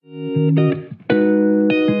All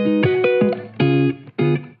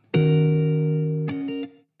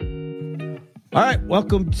right,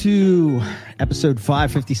 welcome to episode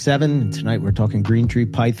 557. Tonight we're talking green tree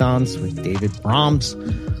pythons with David Brahms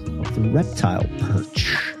of the Reptile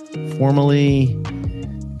Perch, formerly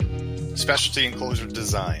Specialty Enclosure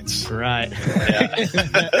Designs. Right. Yeah.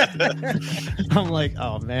 I'm like,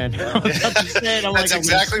 oh man. That's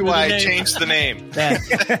exactly why I changed the name. Yeah,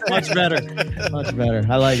 much better. Much better.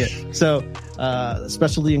 I like it. So,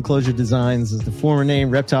 Specialty Enclosure Designs is the former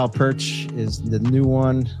name. Reptile Perch is the new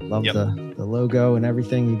one. Love the logo and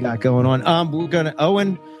everything you got going on.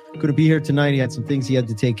 Owen couldn't be here tonight. He had some things he had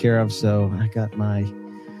to take care of. So I got my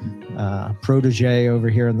protege over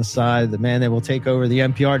here on the side, the man that will take over the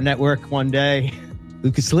NPR network one day.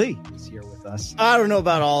 Lucas Lee is here with us. I don't know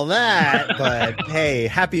about all that, but hey,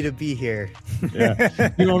 happy to be here. Yeah.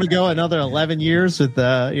 You want to go another 11 years with,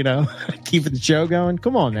 keeping the show going?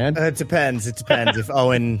 Come on, man. It depends. It depends if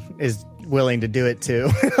Owen is willing to do it too.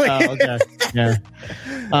 Okay. Yeah.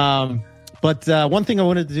 But one thing I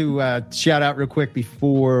wanted to shout out real quick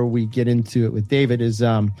before we get into it with David is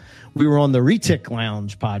we were on the Retic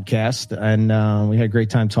Lounge podcast, and we had a great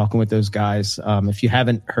time talking with those guys. If you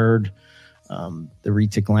haven't heard the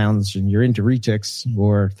Retic Lounge and you're into retics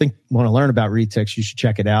or want to learn about retics, you should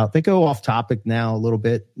check it out. They go off topic now a little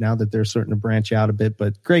bit, now that they're starting to branch out a bit,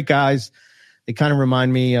 but great guys. They kind of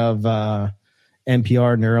remind me of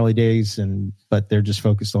NPR in the early days, but they're just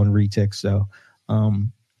focused on retics. So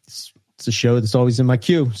it's a show that's always in my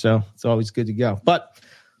queue, so it's always good to go. But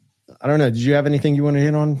I don't know. Did you have anything you want to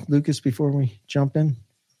hit on, Lucas, before we jump in?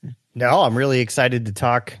 No, I'm really excited to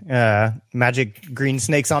talk magic green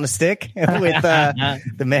snakes on a stick with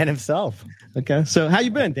the man himself. Okay. So how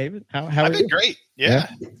you been, David? How I've been great. Yeah.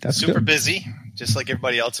 That's super good. Busy, just like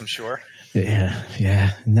everybody else, I'm sure. Yeah.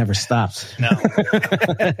 It never stops. No.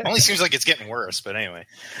 Only seems like it's getting worse, but anyway.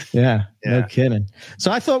 Yeah. No kidding.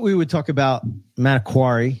 So I thought we would talk about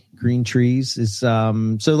Manokwari green trees. Is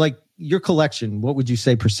so like your collection, what would you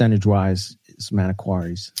say percentage wise is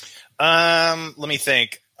Manokwaris? Let me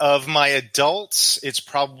think. Of my adults, it's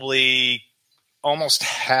probably almost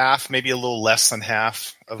half, maybe a little less than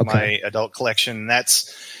half of my adult collection.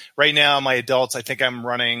 That's right now my adults. I think I'm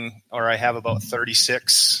running, or I have about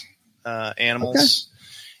 36 animals.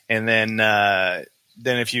 Okay. And then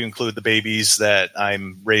if you include the babies that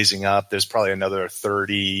I'm raising up, there's probably another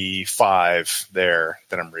 35 there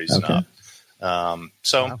that I'm raising up.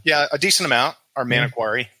 Yeah, a decent amount are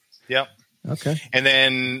Manokwari. Yep. Okay. And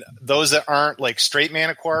then those that aren't like straight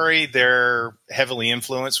Manokwari, they're heavily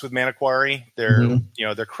influenced with Manokwari. They're,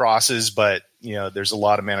 they're crosses, but there's a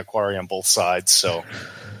lot of Manokwari on both sides.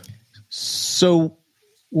 So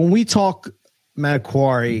when we talk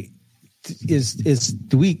Manokwari,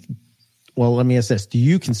 let me ask this. Do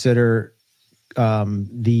you consider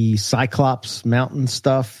the Cyclops Mountain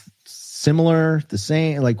stuff similar, the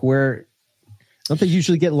same, like where don't they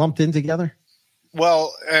usually get lumped in together?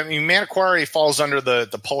 Well, I mean, Manokwari falls under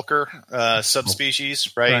the pulcher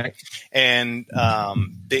subspecies, right? And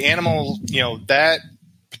the animal, that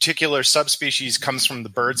particular subspecies comes from the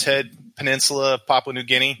Bird's Head Peninsula of Papua New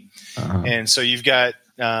Guinea. And so you've got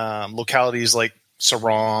localities like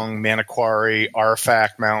Sarong, Manokwari,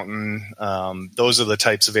 Arfak Mountain. Those are the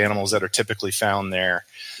types of animals that are typically found there.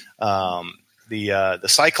 The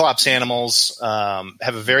Cyclops animals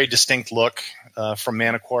have a very distinct look. From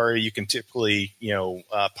Manokwari, you can typically,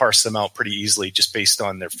 parse them out pretty easily just based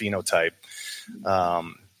on their phenotype.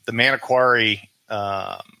 The Manokwari,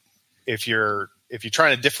 if you're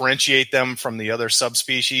trying to differentiate them from the other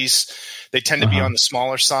subspecies, they tend to be on the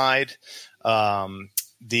smaller side. When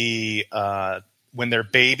they're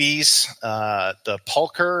babies, the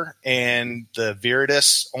pulcher and the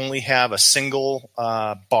viridis only have a single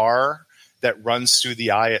bar that runs through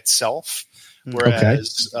the eye itself.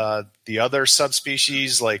 Whereas the other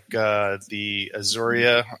subspecies like the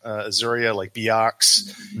Azuria, like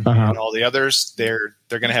Biox, and all the others, they're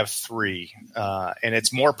going to have 3, and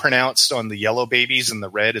it's more pronounced on the yellow babies and the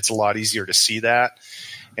red. It's a lot easier to see that.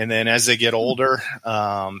 And then as they get older,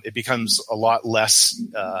 it becomes a lot less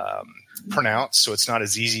pronounced, so it's not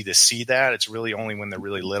as easy to see that. It's really only when they're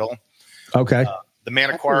really little. Okay. The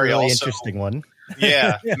Manokwari really also interesting one.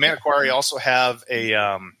 The Manokwari also have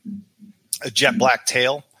a jet black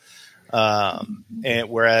tail, and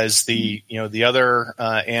whereas the other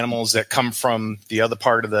animals that come from the other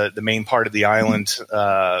part of the main part of the island,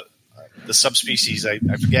 the subspecies, I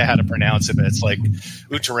forget how to pronounce it, but it's like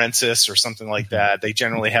Utarensis or something like that. They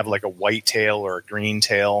generally have like a white tail or a green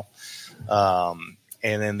tail, and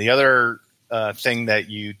then the other thing that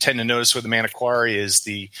you tend to notice with the Manokwari is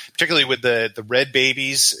particularly with the red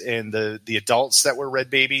babies and the adults that were red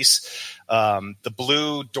babies, the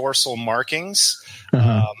blue dorsal markings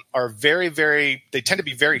are very, very, they tend to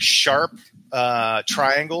be very sharp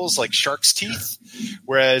triangles like shark's teeth,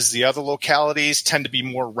 whereas the other localities tend to be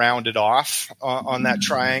more rounded off on that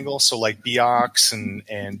triangle. So like Biox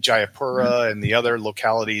and Jayapura and the other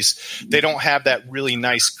localities, they don't have that really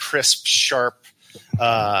nice, crisp, sharp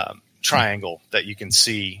triangle that you can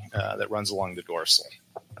see that runs along the dorsal.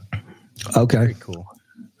 Okay. Very cool.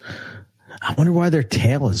 I wonder why their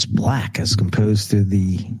tail is black as opposed to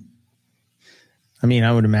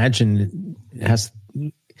I would imagine it has.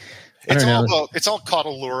 It's all caught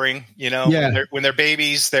alluring, Yeah. When they're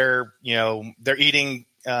babies, they're eating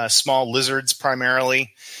small lizards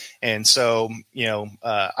primarily. And so,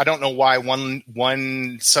 I don't know why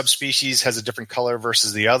one subspecies has a different color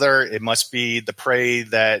versus the other. It must be the prey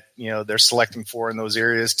that, they're selecting for in those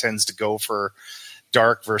areas tends to go for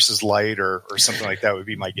dark versus light or something like that would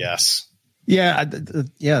be my guess. Yeah.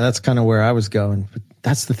 That's kind of where I was going. But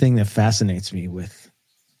that's the thing that fascinates me with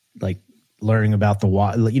like learning about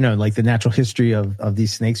like the natural history of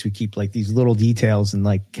these snakes. We keep like these little details and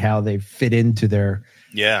like how they fit into their,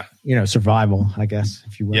 survival, I guess,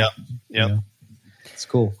 if you will. Yeah. It's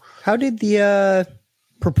cool. How did the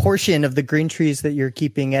proportion of the green trees that you're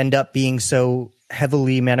keeping end up being so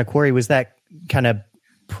heavily Manokwari? Was that kind of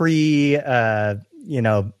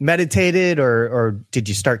meditated or did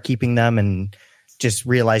you start keeping them and just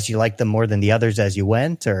realize you liked them more than the others as you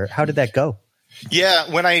went, or how did that go?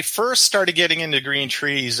 Yeah, when I first started getting into green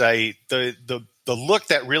trees, the look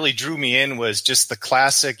that really drew me in was just the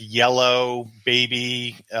classic yellow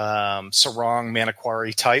baby sarong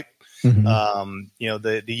Manokwari type. Mm-hmm.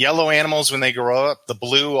 The yellow animals when they grow up, the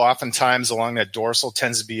blue oftentimes along that dorsal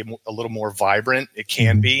tends to be a little more vibrant. It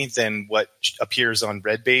can be than what appears on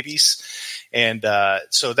red babies. And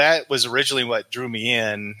so that was originally what drew me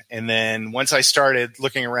in. And then once I started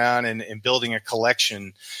looking around and building a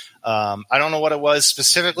collection, I don't know what it was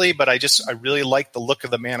specifically, but I really liked the look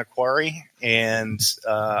of the Manokwari, and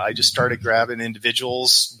I just started grabbing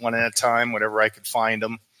individuals one at a time, whenever I could find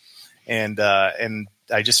them, and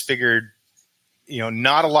I just figured,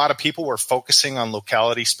 not a lot of people were focusing on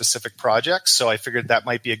locality specific projects, so I figured that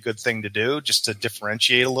might be a good thing to do just to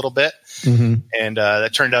differentiate a little bit, and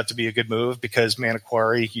that turned out to be a good move because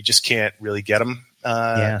Manokwari, you just can't really get them.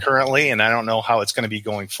 Currently, and I don't know how it's going to be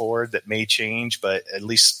going forward. That may change, but at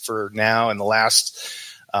least for now, in the last,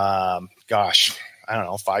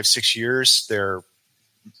 5-6 years, they're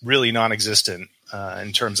really non-existent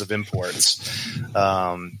in terms of imports.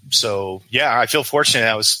 So yeah, I feel fortunate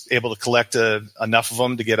I was able to collect enough of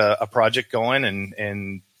them to get a project going,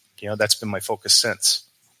 and that's been my focus since.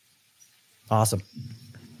 Awesome.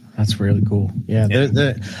 That's really cool. Yeah.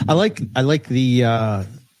 I like the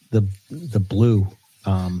blue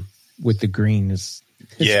with the green is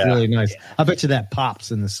really nice. I bet you that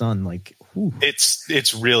pops in the sun. Like, whew.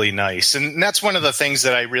 It's really nice, and that's one of the things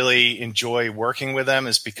that I really enjoy working with them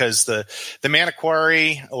is because the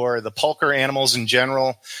Manokwari or the pulcher animals in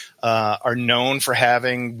general are known for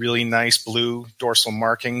having really nice blue dorsal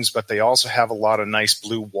markings, but they also have a lot of nice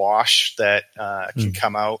blue wash that can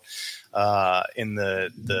come out in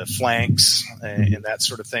the flanks and that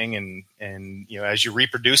sort of thing. And as you're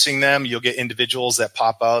reproducing them, you'll get individuals that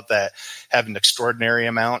pop out that have an extraordinary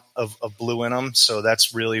amount of blue in them. So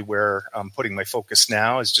that's really where I'm putting my focus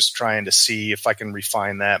now, is just trying to see if I can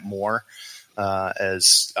refine that more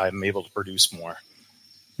as I'm able to produce more.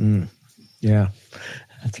 Yeah,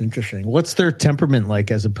 that's interesting. What's their temperament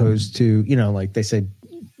like as opposed to, like they say,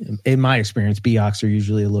 in my experience, Biox are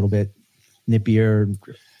usually a little bit nippier.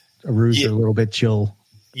 Arus are a little bit chill.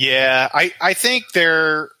 Yeah, I think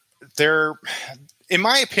they're in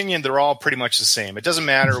my opinion, they're all pretty much the same. It doesn't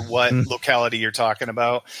matter what locality you're talking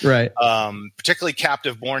about, right? Particularly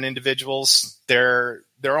captive born individuals, they're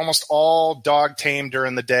almost all dog tamed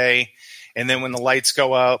during the day, and then when the lights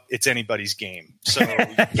go out, it's anybody's game. So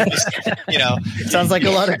it sounds like a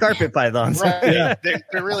lot of carpet pythons. Right? Yeah.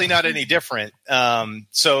 They're really not any different.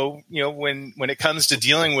 So when it comes to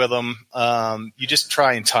dealing with them, you just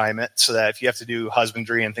try and time it so that if you have to do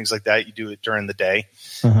husbandry and things like that, you do it during the day,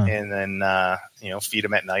 and then feed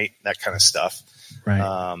them at night, that kind of stuff. Right.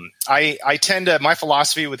 I tend to, my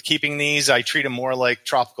philosophy with keeping these, I treat them more like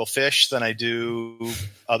tropical fish than I do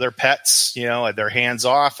other pets. They're hands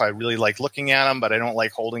off. I really like looking at them, but I don't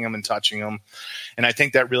like holding them and touching them. And I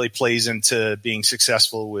think that really plays into being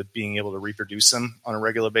successful with being able to reproduce them on a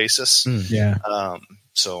regular basis. Yeah.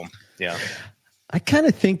 So yeah, I kind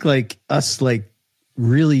of think like us, like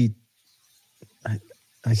really,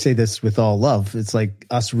 I say this with all love. It's like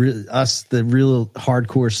us, the real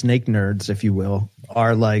hardcore snake nerds, if you will,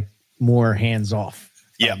 are like more hands off.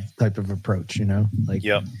 Type of approach, like.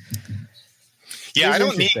 Yep. Yeah, I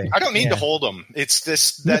don't need to hold them. It's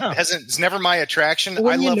it's never my attraction.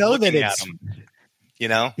 I love looking at them.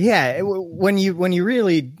 Yeah, when you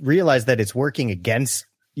really realize that it's working against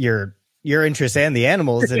your interests and the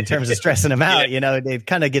animals in terms of stressing them out, it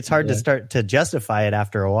kind of gets hard to start to justify it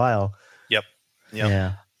after a while. Yep.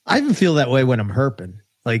 Yeah. I even feel that way when I'm herping.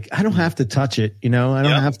 Like, I don't have to touch it, I don't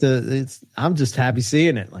have to. I'm just happy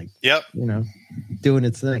seeing it, like, doing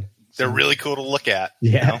its thing. They're really cool to look at.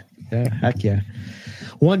 Yeah, heck yeah.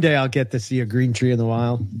 One day I'll get to see a green tree in the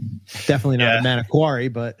wild. Definitely not a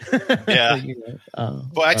Manokwari, but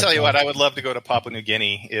Well, I tell you what, I would love to go to Papua New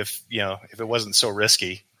Guinea if it wasn't so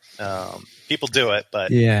risky. People do it,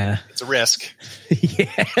 but it's a risk.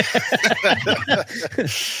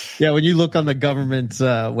 Yeah, when you look on the government's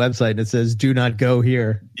website, it says "Do not go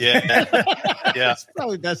here." Yeah, it's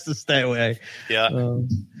probably best to stay away. Yeah.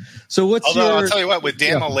 So I'll tell you what, with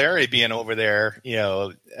Dan O'Leary being over there,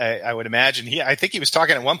 I would imagine I think he was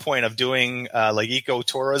talking at one point of doing like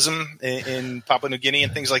ecotourism in Papua New Guinea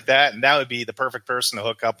and things like that, and that would be the perfect person to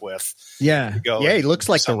hook up with. Yeah, he looks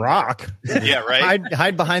like The Rock. Yeah, right.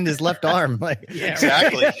 hide behind his left arm. Like,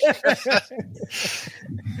 exactly.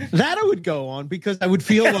 That I would go on because I would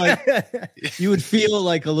feel like you would feel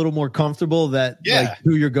like a little more comfortable that like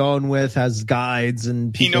who you're going with has guides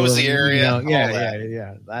and he knows the area.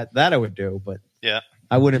 Yeah. That I would do, but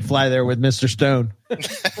I wouldn't fly there with Mr. Stone.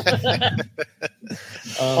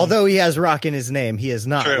 Although he has Rock in his name, he is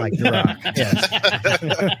not like The Rock. Yes.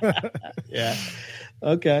 Yeah.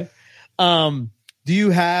 Okay. Do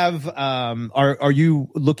you have are you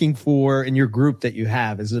looking for in your group that you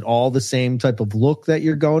have, is it all the same type of look that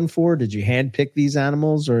you're going for? Did you handpick these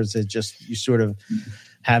animals, or is it just you sort of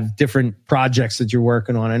have different projects that you're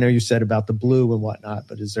working on? I know you said about the blue and whatnot,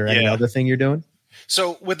 but is there any other thing you're doing?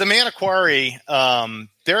 So with the Manokwari,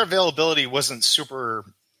 their availability wasn't super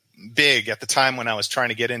big at the time when I was trying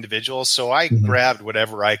to get individuals. So I grabbed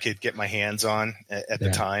whatever I could get my hands on at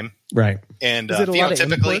the time. Right. And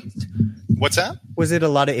phenotypically, what's that? Was it a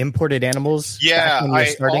lot of imported animals? Yeah.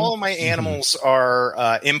 All of my animals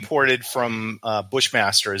are imported from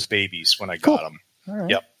Bushmaster as babies when I got them. All right.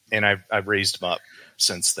 Yep. And I've raised them up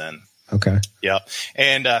since then. Okay. Yep.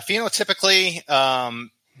 And phenotypically,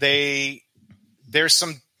 there's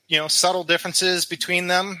some subtle differences between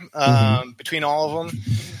them, between all of them.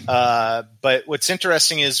 But what's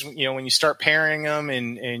interesting is, when you start pairing them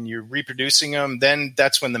and you're reproducing them, then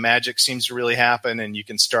that's when the magic seems to really happen, and you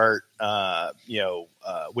can start,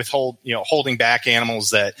 holding back animals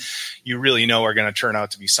that you really know are going to turn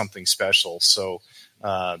out to be something special. So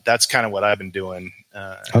that's kind of what I've been doing.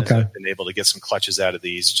 Okay. I've been able to get some clutches out of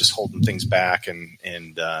these, just holding things back and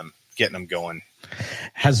getting them going.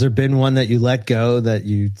 Has there been one that you let go that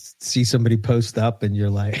you see somebody post up and you're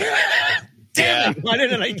like, damn, why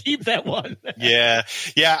didn't I keep that one? Yeah.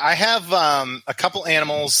 I have a couple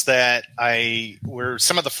animals that were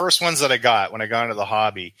some of the first ones that I got when I got into the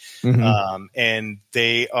hobby. And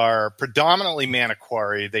they are predominantly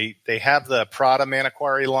Manokwari. They have the Prada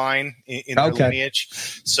Manokwari line in their lineage.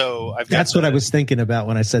 So that's what I was thinking about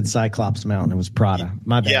when I said Cyclops Mountain. It was Prada.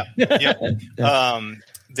 My bad. Yeah.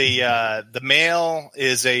 The male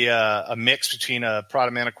is a mix between a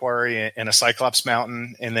Prada Manokwari and a Cyclops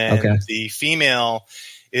Mountain, and then the female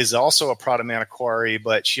is also a Prada Manokwari,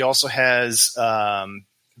 but she also has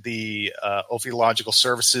the Ophiological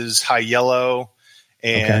Services High Yellow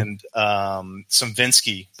and some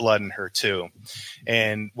Vinsky blood in her too.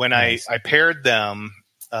 And when I paired them,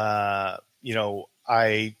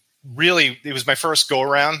 it was my first go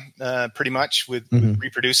around, pretty much with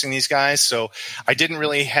reproducing these guys. So I didn't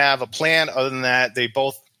really have a plan other than that. They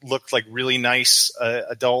both looked like really nice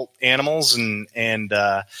adult animals, and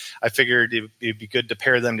I figured it'd be good to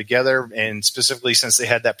pair them together. And specifically, since they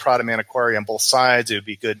had that Prada Manokwari on both sides, it would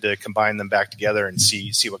be good to combine them back together and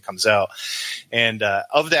see what comes out. And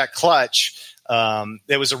of that clutch,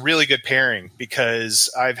 it was a really good pairing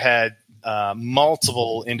because I've had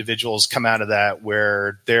multiple individuals come out of that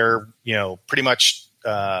where they're, pretty much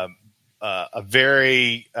a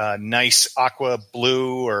very nice aqua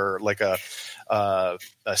blue, or like a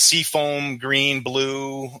seafoam green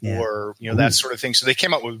blue, or that sort of thing. So they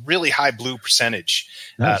came up with really high blue percentage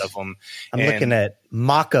out of them. I'm looking at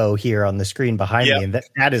Mako here on the screen behind me, and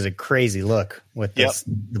that is a crazy look with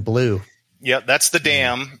the blue. Yep, that's the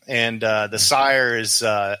dam, and the sire is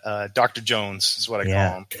Dr. Jones, is what I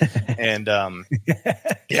call him. And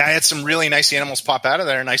I had some really nice animals pop out of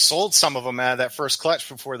there, and I sold some of them out of that first clutch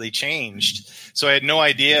before they changed. So I had no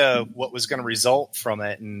idea what was going to result from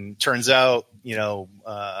it, and turns out,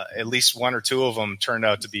 at least one or two of them turned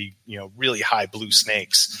out to be, really high blue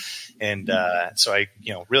snakes, and so I,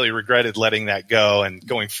 really regretted letting that go. And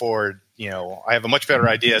going forward, I have a much better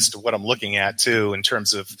idea as to what I'm looking at too, in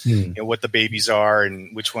terms of what the babies are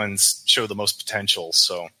and which ones show the most potential.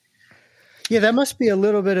 So, yeah, that must be a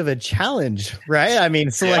little bit of a challenge, right? I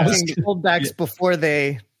mean, selecting holdbacks before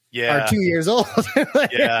they are 2 years old.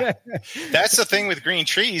 Yeah, that's the thing with green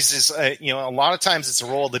trees is, a lot of times it's a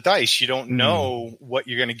roll of the dice. You don't know what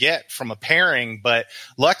you're going to get from a pairing, but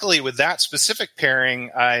luckily with that specific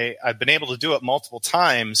pairing, I've been able to do it multiple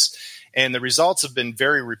times. And the results have been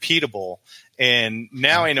very repeatable. And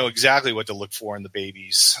now I know exactly what to look for in the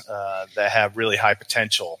babies that have really high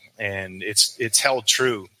potential. And it's held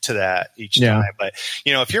true to that each time. But,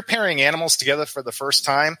 if you're pairing animals together for the first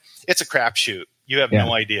time, it's a crapshoot. You have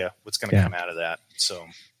no idea what's going to come out of that. So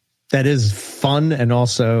that is fun and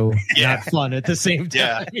also not fun at the same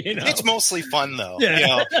time. Yeah. It's mostly fun though.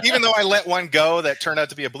 Even though I let one go that turned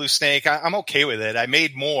out to be a blue snake, I'm okay with it. I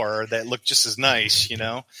made more that looked just as nice,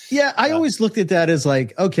 Yeah, I always looked at that as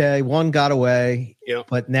like, okay, one got away,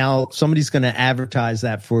 but now somebody's going to advertise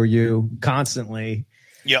that for you constantly.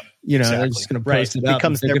 Yep. They're just going to price it up.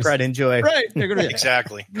 Becomes their pride and joy. Right. They're going to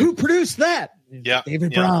exactly. Who produced that? Yeah.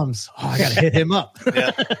 David Brahms. Oh, I got to hit him up.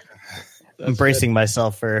 Yeah. I'm bracing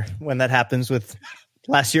myself for when that happens with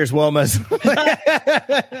last year's Womas.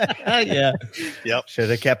 Yep. Should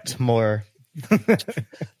have kept more.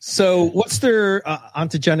 So what's their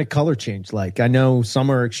ontogenic color change like? I know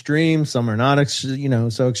some are extreme, some are not,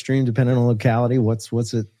 so extreme depending on locality. What's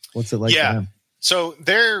it like for them? So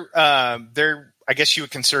they're, I guess you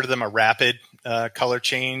would consider them a rapid color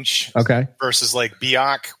change. Okay. Versus like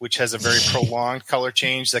Biak, which has a very prolonged color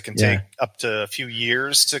change that can take up to a few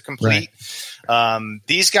years to complete. Right.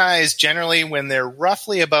 These guys generally, when they're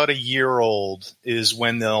roughly about a year old, is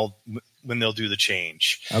when they'll do the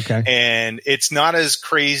change. Okay. And it's not as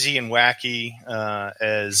crazy and wacky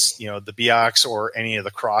as the Biaks or any of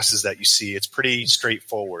the crosses that you see. It's pretty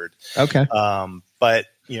straightforward. Okay. But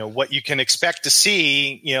what you can expect to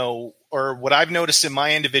see, or what I've noticed in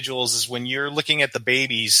my individuals is when you're looking at the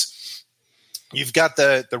babies, you've got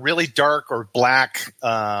the really dark or black,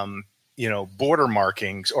 border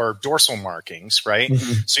markings or dorsal markings, right?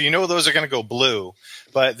 Mm-hmm. So those are going to go blue.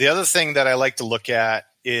 But the other thing that I like to look at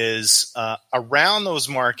is around those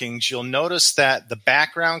markings, you'll notice that the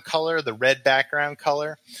background color, the red background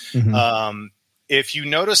color, if you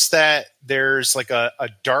notice that there's like a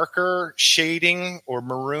darker shading or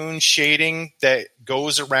maroon shading that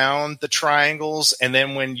goes around the triangles, and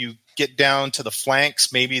then when you get down to the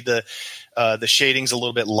flanks, maybe the shading's a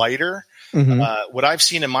little bit lighter. Mm-hmm. What I've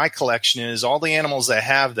seen in my collection is all the animals that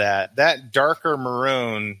have that darker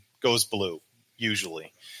maroon goes blue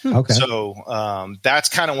usually. Okay. So that's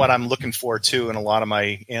kind of what I'm looking for too in a lot of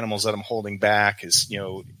my animals that I'm holding back is,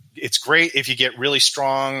 it's great if you get really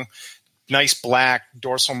strong, nice black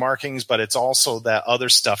dorsal markings, but it's also that other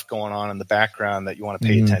stuff going on in the background that you want to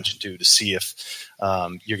pay attention to see if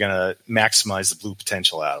you're going to maximize the blue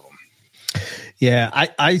potential out of them. Yeah,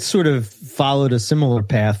 I sort of followed a similar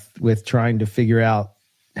path with trying to figure out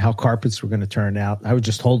how carpets were going to turn out. I would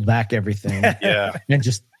just hold back everything and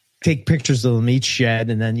just take pictures of them each shed,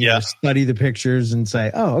 and then study the pictures and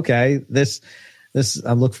say, oh, okay, this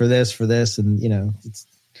I look for this, and it's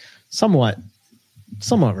somewhat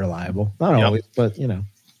reliable. Not always, but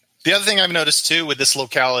The other thing I've noticed too with this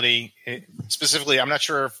locality specifically, I'm not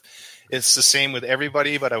sure if it's the same with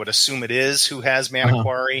everybody, but I would assume it is who has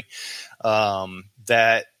Manokwari.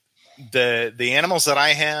 That the animals that I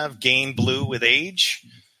have gain blue with age.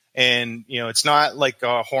 And, it's not like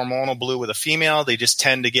a hormonal blue with a female. They just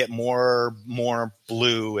tend to get more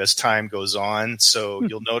blue as time goes on. So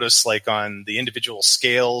you'll notice like on the individual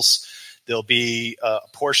scales, there'll be a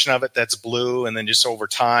portion of it that's blue. And then just over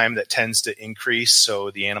time that tends to increase.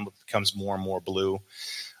 So the animal becomes more and more blue.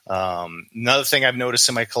 Another thing I've noticed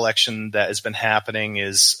in my collection that has been happening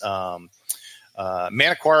is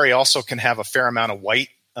Manokwari also can have a fair amount of white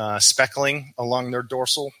speckling along their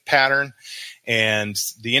dorsal pattern. And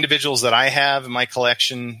the individuals that I have in my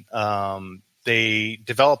collection, they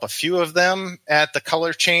develop a few of them at the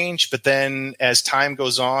color change, but then as time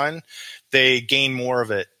goes on, they gain more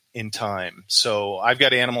of it in time. So I've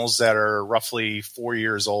got animals that are roughly 4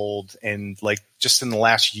 years old, and like just in the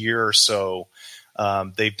last year or so,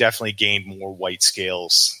 they've definitely gained more white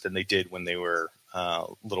scales than they did when they were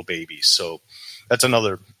little babies. So that's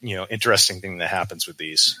another, interesting thing that happens with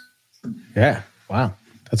these. Yeah. Wow.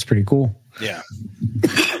 That's pretty cool. Yeah.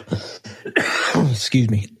 Excuse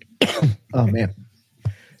me. Oh man.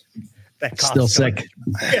 Still sick.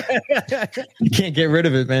 You can't get rid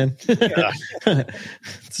of it, man.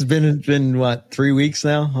 It's been what, 3 weeks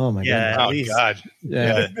now? Oh my god. Oh god.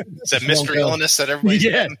 Yeah. It's that mystery illness that everybody's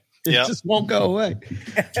it just won't go away.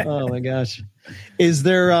 Oh my gosh. Is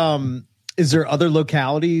there other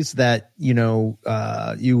localities that you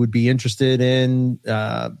would be interested in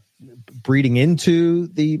breeding into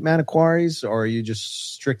the Manokwaris, or are you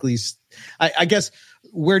just strictly? I guess,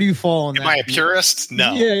 where do you fall on that? Am I a purist?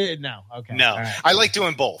 No. Yeah, no. Okay. No. Right. I like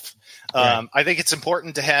doing both. Right. I think it's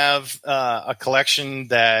important to have a collection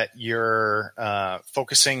that you're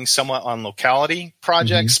focusing somewhat on locality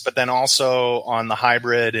projects, but then also on the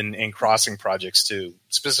hybrid and crossing projects too,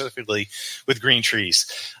 specifically with green trees.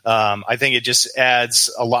 I think it just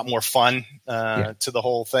adds a lot more fun to the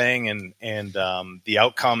whole thing, and the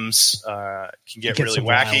outcomes can get really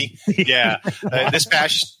wacky.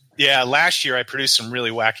 Last year I produced some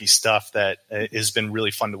really wacky stuff that has been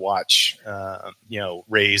really fun to watch,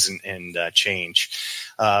 raise and change.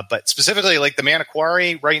 But specifically, like the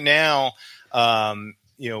Manokwari right now,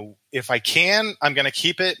 if I can, I'm going to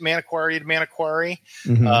keep it Manokwari to Manokwari.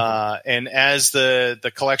 And as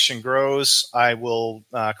the collection grows, I will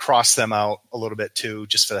cross them out a little bit too,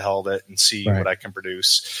 just for the hell of it, and see what I can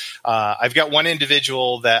produce. I've got one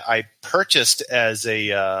individual that I purchased as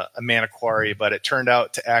a Manokwari, but it turned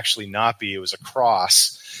out to actually not be. It was a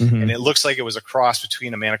cross. And it looks like it was a cross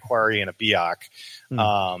between a Manokwari and a Biak.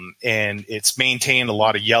 And it's maintained a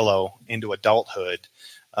lot of yellow into adulthood.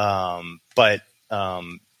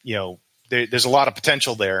 There's a lot of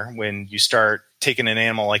potential there when you start taking an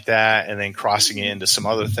animal like that and then crossing it into some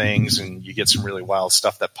other things, and you get some really wild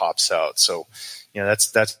stuff that pops out. So,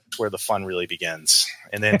 that's where the fun really begins.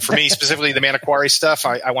 And then for me, specifically the Manokwari stuff,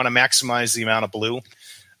 I want to maximize the amount of blue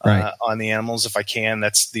on the animals if I can.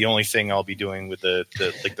 That's the only thing I'll be doing with the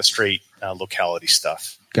straight locality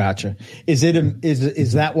stuff. Gotcha. Is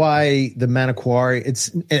that why the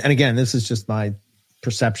Manokwari? And again, this is just my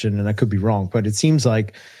perception, and I could be wrong, but it seems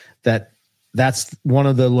like that's one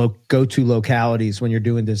of the go-to localities when you're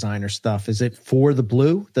doing designer stuff. Is it for the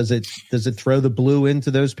blue? Does it throw the blue into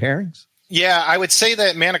those pairings? Yeah, I would say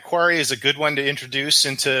that Manokwari is a good one to introduce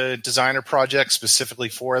into designer projects specifically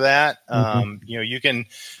for that. You can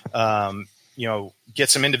get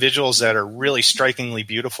some individuals that are really strikingly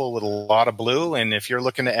beautiful with a lot of blue, and if you're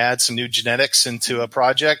looking to add some new genetics into a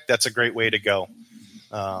project, that's a great way to go.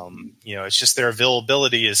 It's just their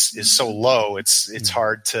availability is so low. It's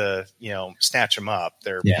hard to, snatch them up.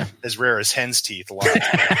 They're as rare as hen's teeth a lot of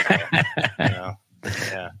times.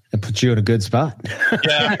 Yeah. It puts you in a good spot.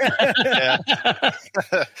 Yeah.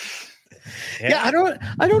 Yeah,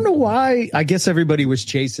 I don't know why. I guess everybody was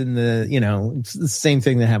chasing it's the same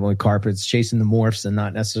thing that happened with carpets, chasing the morphs and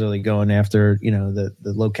not necessarily going after, the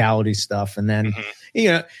locality stuff. And then,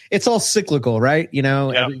 it's all cyclical, right?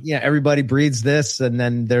 Everybody breeds this and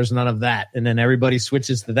then there's none of that. And then everybody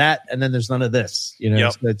switches to that and then there's none of this,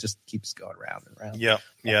 so it just keeps going round and round.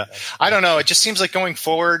 Yeah. I don't know. It just seems like going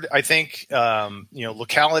forward, I think,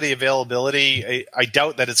 locality availability, I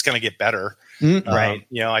doubt that it's going to get better. Right.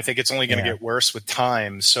 I think it's only going to get worse with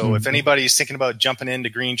time. So if anybody's thinking about jumping into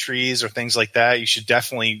green trees or things like that, you should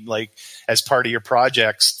definitely, as part of your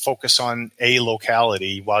projects, focus on a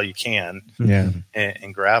locality while you can.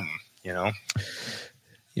 And grab them,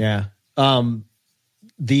 Yeah.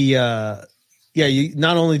 You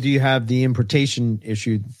not only do you have the importation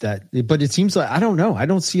issue but it seems like, I don't know. I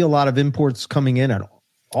don't see a lot of imports coming in at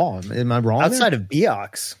all. Am I wrong? Outside of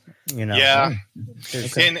Biaks, Yeah.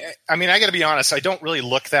 Okay. And I mean, I got to be honest, I don't really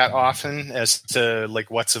look that often as to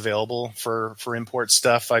what's available for import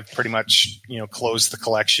stuff. I've pretty much, closed the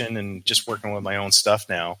collection and just working with my own stuff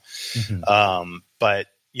now. But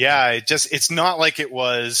yeah, it's not like it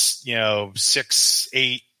was, 6,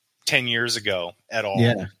 8, 10 years ago at all.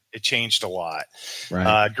 Yeah. It changed a lot.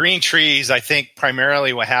 Right. Green trees, I think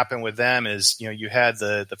primarily what happened with them is, you had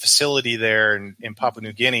the facility there in Papua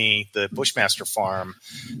New Guinea, the Bushmaster farm,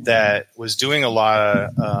 that was doing a lot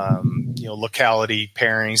of, locality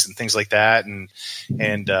pairings and things like that. And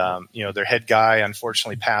their head guy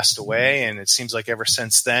unfortunately passed away. And it seems like ever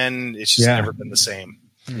since then, it's just never been the same,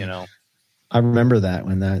 I remember that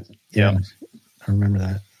I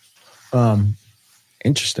remember that.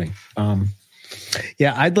 Interesting.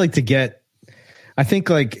 Yeah, I'd like to get, I think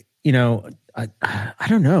I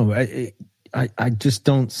don't know. I just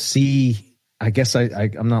don't see, I guess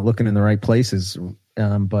I'm not looking in the right places.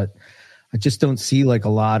 But I just don't see a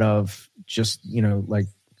lot of just,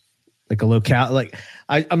 like a locale. Like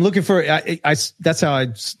I'm looking for, that's how I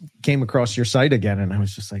came across your site again. And I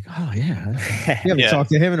was just like, oh yeah. We haven't talked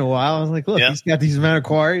to him in a while. I was like, look, he's got these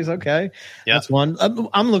Manokwari. Okay. Yeah. That's one.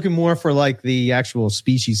 I'm looking more for like the actual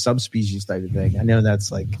species, subspecies type of thing. I know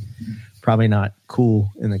that's like probably not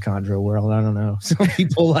cool in the chondro world. I don't know. Some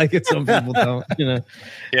people like it. Some people don't,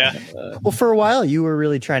 Yeah. Well, for a while you were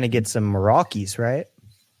really trying to get some Meraki's, right?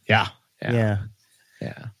 Yeah.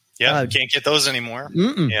 Yeah, can't get those anymore.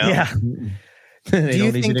 Yeah. They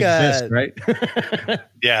don't even exist, right?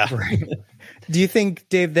 Yeah. Right. Do you think,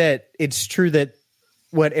 Dave, that it's true that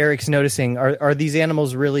what Eric's noticing, are these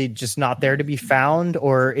animals really just not there to be found?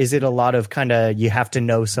 Or is it a lot of kind of, you have to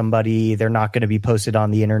know somebody, they're not going to be posted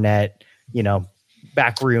on the internet,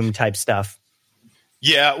 backroom type stuff?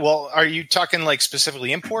 Yeah, well, are you talking like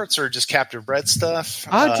specifically imports or just captive bred stuff?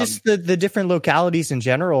 Just the different localities in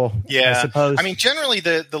general. Yeah, I suppose. I mean, generally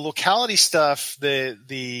the locality stuff,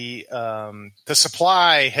 the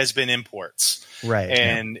supply has been imports, right?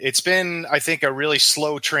 And it's been, I think, a really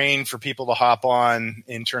slow train for people to hop on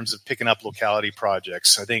in terms of picking up locality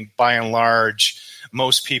projects. I think by and large,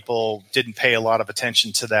 most people didn't pay a lot of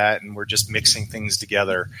attention to that, and we're just mixing things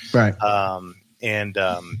together, right?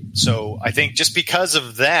 So I think just because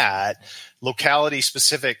of that, locality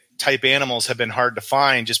specific type animals have been hard to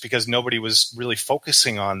find just because nobody was really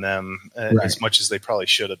focusing on them as much as they probably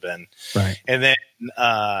should have been. Right. And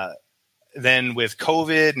then with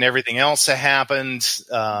COVID and everything else that happened,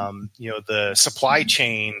 the supply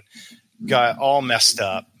chain got all messed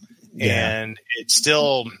up, and it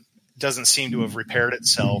still doesn't seem to have repaired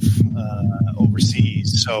itself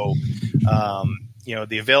overseas. So,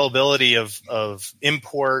 the availability of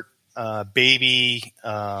import, baby,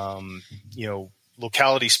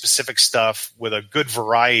 locality specific stuff with a good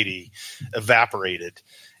variety evaporated.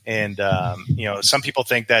 And, some people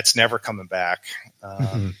think that's never coming back.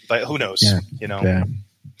 But who knows, Yeah.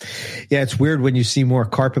 Yeah, it's weird when you see more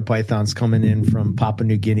carpet pythons coming in from Papua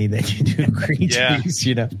New Guinea than you do green trees,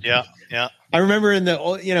 Yeah. I remember in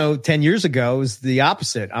the 10 years ago, it was the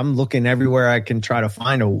opposite. I'm looking everywhere I can try to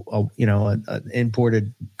find an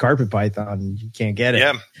imported carpet python. You can't get it.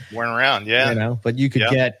 Yeah, weren't around. Yeah, but you could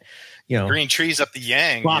get green trees up the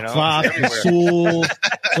Yang. Sul,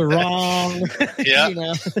 Sarong.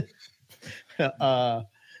 Yeah.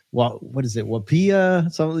 What is it?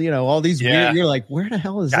 Wapia? So all these weird. You're like, where the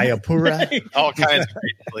hell is Jayapura? that? All kinds of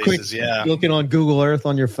great places. Quick, looking on Google Earth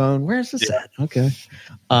on your phone. Where's this at? Okay.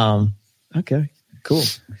 Okay. Cool.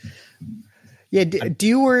 Yeah. Do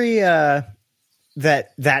you worry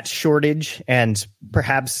that shortage and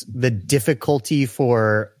perhaps the difficulty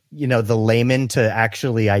for the layman to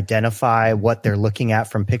actually identify what they're looking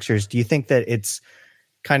at from pictures? Do you think that it's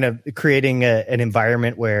kind of creating an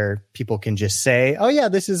environment where people can just say, oh yeah,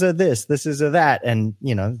 this is a that. And,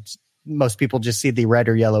 most people just see the red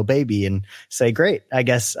or yellow baby and say, great, I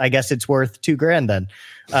guess it's worth $2,000 then.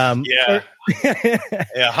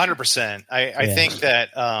 100%. I think that,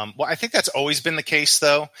 I think that's always been the case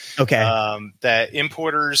though. Okay. That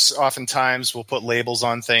importers oftentimes will put labels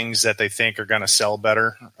on things that they think are going to sell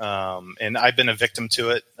better. And I've been a victim to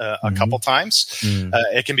it a couple times.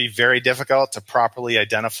 It can be very difficult to properly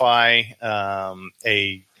identify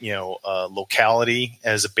a locality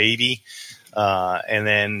as a baby, and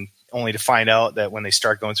then only to find out that when they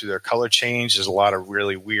start going through their color change, there's a lot of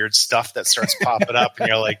really weird stuff that starts popping up, and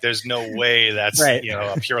you're like, there's no way that's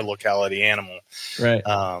a pure locality animal. Right.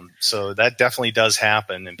 So that definitely does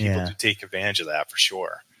happen, and people do take advantage of that for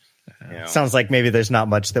sure. Sounds like maybe there's not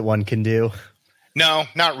much that one can do. No,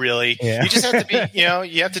 not really. Yeah. You just have to be,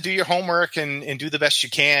 you have to do your homework and do the best you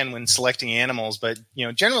can when selecting animals. But,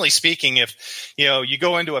 generally speaking, if, you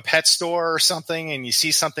go into a pet store or something and you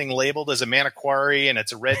see something labeled as a Manokwari and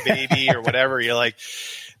it's a red baby or whatever, you're like,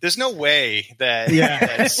 there's no way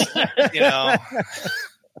that's,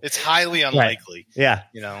 it's highly unlikely. Right.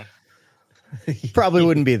 Yeah. Probably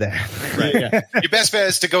wouldn't be there. Right. Yeah. Your best bet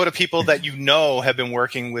is to go to people that have been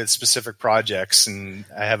working with specific projects and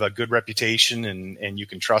have a good reputation and you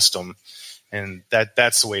can trust them. And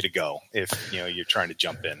that's the way to go if you're trying to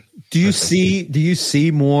jump in. Do you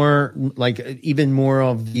see more, like even more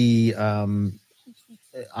of the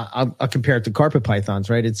I'll compare it to carpet pythons,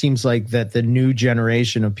 right? It seems like that the new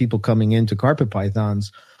generation of people coming into carpet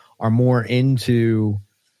pythons are more into,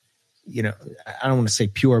 I don't want to say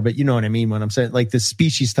pure, but you know what I mean when I'm saying like the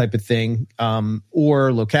species type of thing,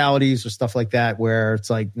 or localities or stuff like that, where it's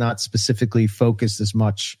like not specifically focused as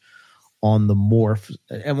much on the morph.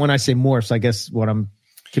 And when I say morphs, I guess what I'm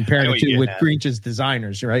comparing it to with Greench's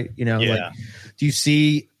designers, right? Like, do you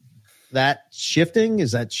see that shifting?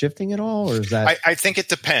 Is that shifting at all, or is that? I think it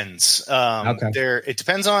depends. It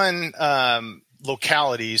depends on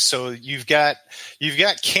localities. So you've got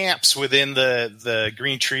camps within the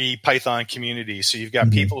green tree python community. So you've got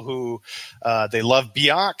people who they love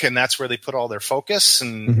Biak, and that's where they put all their focus,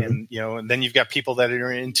 and then you've got people that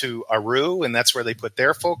are into Aru, and that's where they put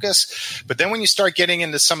their focus. But then when you start getting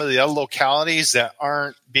into some of the other localities that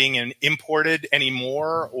aren't being imported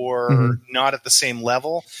anymore or not at the same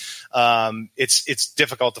level, it's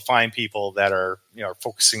difficult to find people that are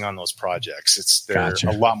focusing on those projects. They're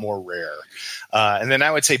a lot more rare. And then I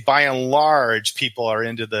would say by and large, people are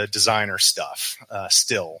into the designer stuff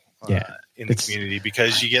still in the community,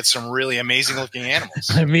 because you get some really amazing looking animals.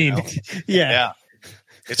 I mean, yeah.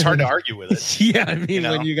 It's hard to argue with it. Yeah, I mean,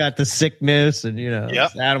 when you got the sickness and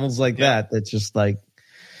animals like that's just like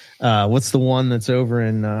what's the one that's over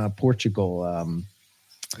in Portugal?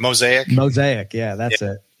 Mosaic, yeah, that's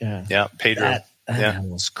it. Yeah, Pedro. That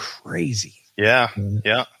animal's crazy. Yeah.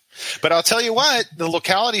 But I'll tell you what, the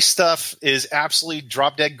locality stuff is absolutely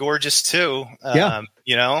drop dead gorgeous too. Look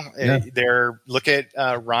at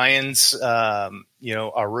Ryan's,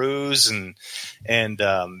 Arus and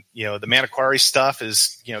the Manokwari stuff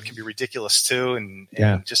is, can be ridiculous too. And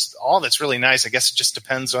just all that's really nice. I guess it just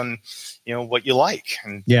depends on, what you like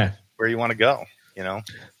and where you want to go,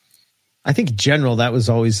 I think in general, that was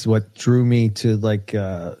always what drew me to like,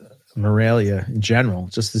 Morelia in general,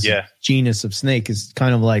 just this genus of snake is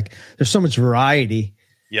kind of like there's so much variety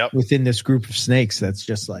within this group of snakes that's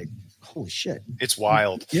just like holy shit, it's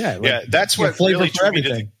wild. That's what really drew me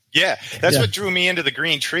to what drew me into the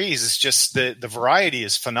green trees is just the variety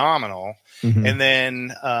is phenomenal. And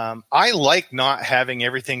then I like not having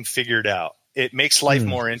everything figured out. It makes life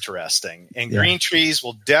more interesting, and green trees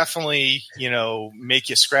will definitely, make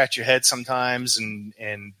you scratch your head sometimes.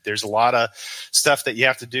 And there's a lot of stuff that you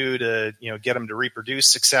have to do to, get them to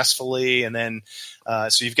reproduce successfully. And then,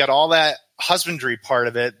 so you've got all that husbandry part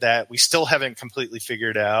of it that we still haven't completely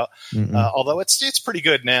figured out. Although it's pretty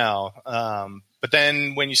good now. But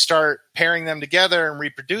then when you start pairing them together and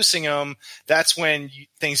reproducing them, that's when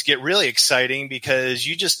things get really exciting, because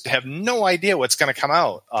you just have no idea what's going to come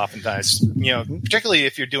out oftentimes, particularly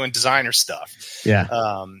if you're doing designer stuff.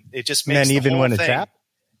 It just makes and then even when it's trap,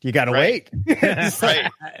 you got to wait. Right. It's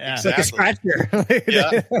like a scratcher.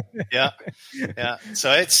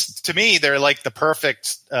 So to me, they're like the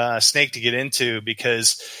perfect snake to get into,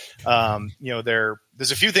 because,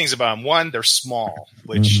 there's a few things about them. One, they're small,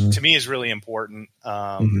 which to me is really important.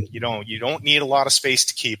 You don't need a lot of space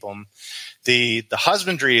to keep them. The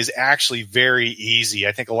husbandry is actually very easy.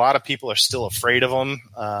 I think a lot of people are still afraid of them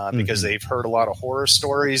because they've heard a lot of horror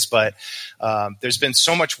stories, but there's been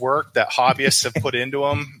so much work that hobbyists have put into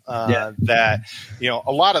them that,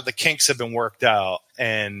 a lot of the kinks have been worked out,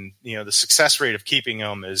 and, the success rate of keeping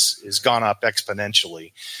them is gone up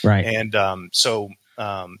exponentially. Right. And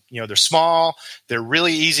they're small, they're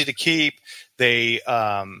really easy to keep. They,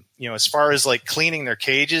 as far as like cleaning their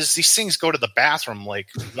cages, these things go to the bathroom like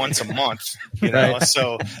once a month,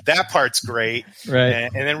 so that part's great. Right.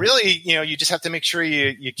 And then really, you just have to make sure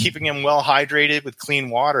you're keeping them well hydrated with clean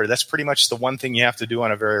water. That's pretty much the one thing you have to do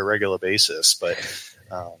on a very regular basis. But,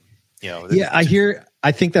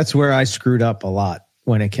 I think that's where I screwed up a lot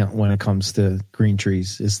when it comes to green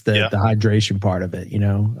trees is the hydration part of it,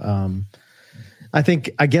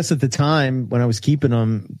 I guess at the time when I was keeping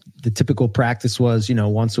them, the typical practice was,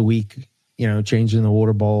 once a week, changing the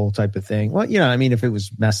water bowl type of thing. Well, if it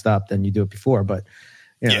was messed up, then you do it before, but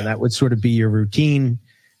that would sort of be your routine,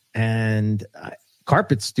 and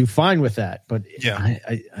carpets do fine with that. But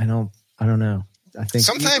I don't know. I think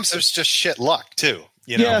sometimes there's just shit luck too.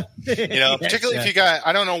 Particularly if you got,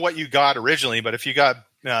 I don't know what you got originally, but if you got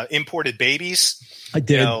imported babies, I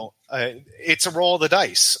did. It's a roll of the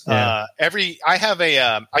dice. I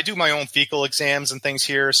do my own fecal exams and things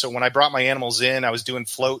here. So when I brought my animals in, I was doing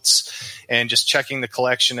floats and just checking the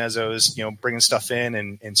collection as I was, bringing stuff in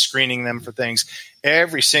and screening them for things.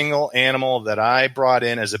 Every single animal that I brought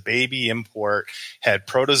in as a baby import had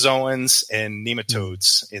protozoans and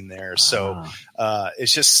nematodes in there. So,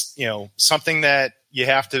 it's just, something that you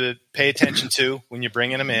have to pay attention to when you're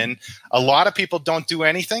bringing them in. A lot of people don't do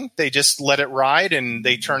anything. They just let it ride and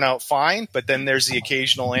they turn out fine. But then there's the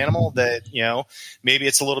occasional animal that, maybe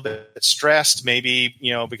it's a little bit stressed, maybe,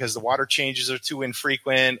 because the water changes are too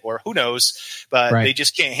infrequent or who knows, but they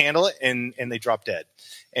just can't handle it and they drop dead.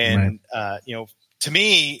 And, to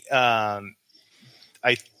me, I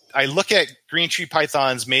look at green tree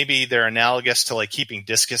pythons, maybe they're analogous to like keeping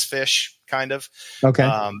discus fish kind of.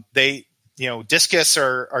 Okay. discus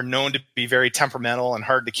are known to be very temperamental and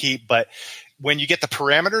hard to keep, but when you get the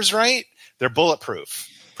parameters right, they're bulletproof.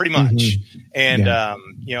 Pretty much. Mm-hmm. And,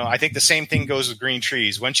 I think the same thing goes with green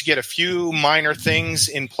trees. Once you get a few minor things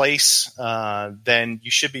in place, then you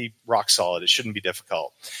should be rock solid. It shouldn't be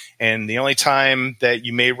difficult. And the only time that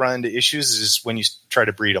you may run into issues is when you try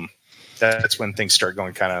to breed them. That's when things start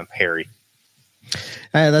going kind of hairy.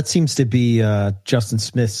 That seems to be Justin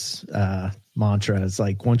Smith's mantra. It's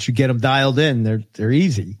like, once you get them dialed in, they're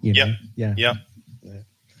easy. Yep. Yeah.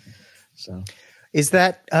 So is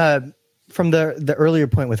that, from the earlier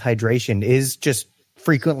point with hydration, is just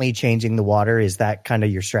frequently changing the water? Is that kind of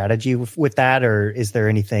your strategy with that? Or is there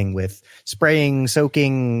anything with spraying,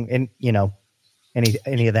 soaking, and,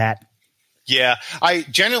 any of that? Yeah.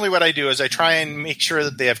 What I do is I try and make sure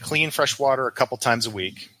that they have clean, fresh water a couple times a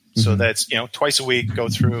week. So that's, twice a week, go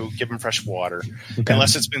through, give them fresh water,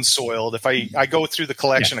 unless it's been soiled. If I go through the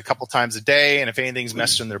collection a couple times a day, and if anything's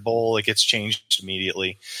messed in their bowl, it gets changed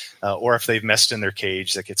immediately. Or if they've messed in their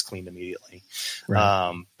cage, that gets cleaned immediately.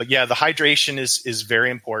 Right. But yeah, the hydration is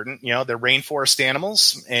very important. They're rainforest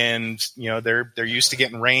animals, and, they're used to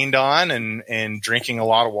getting rained on and drinking a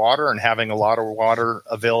lot of water and having a lot of water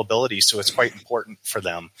availability. So it's quite important for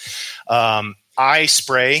them. I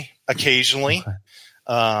spray occasionally.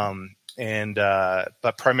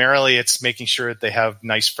 But primarily it's making sure that they have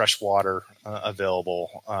nice fresh water available.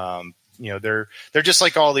 They're just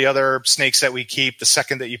like all the other snakes that we keep. The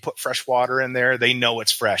second that you put fresh water in there, they know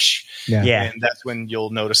it's fresh. Yeah. And that's when you'll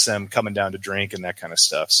notice them coming down to drink and that kind of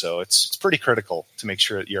stuff. So it's pretty critical to make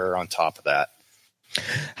sure that you're on top of that.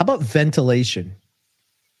 How about ventilation?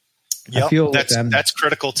 Yeah, that's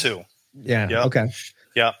critical too. Yeah. Yep. Okay.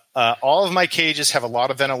 Yeah. All of my cages have a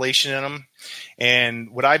lot of ventilation in them. And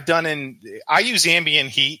what I've done I use ambient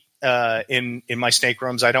heat in my snake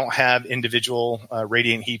rooms. I don't have individual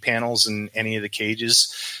radiant heat panels in any of the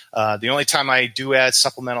cages. The only time I do add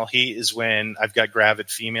supplemental heat is when I've got gravid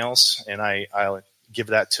females, and I'll give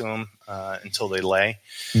that to them until they lay.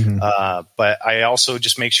 But I also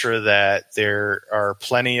just make sure that there are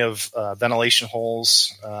plenty of ventilation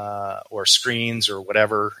holes or screens or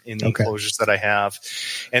whatever in the enclosures that I have.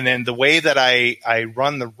 And then the way that I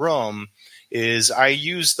run the room is I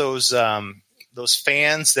use those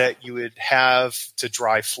fans that you would have to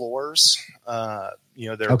dry floors. I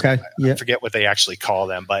forget what they actually call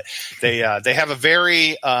them, but they have a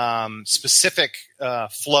very specific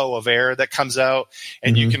flow of air that comes out,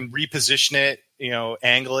 and you can reposition it,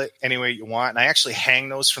 angle it any way you want. And I actually hang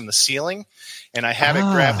those from the ceiling, and I have it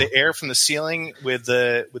grab the air from the ceiling with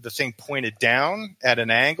the thing pointed down at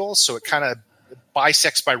an angle, so it kind of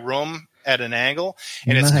bisects my room at an angle,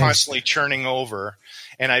 and it's constantly churning over.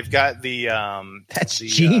 And I've got that's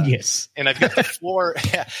genius. And I've got the floor.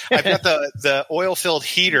 I've got the oil-filled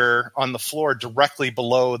heater on the floor directly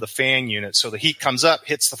below the fan unit. So the heat comes up,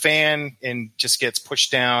 hits the fan, and just gets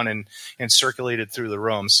pushed down and circulated through the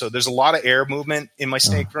room. So there's a lot of air movement in my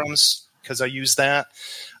snake rooms because I use that.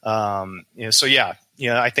 I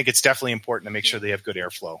think it's definitely important to make sure they have good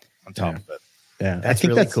airflow on top of it. Yeah, that's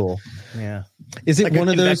really cool. Yeah. Is it like one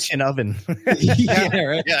of those oven?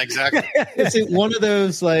 Right. Yeah, exactly. Is it one of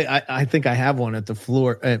those, like, I think I have one at the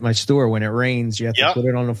floor at my store. When it rains, you have to put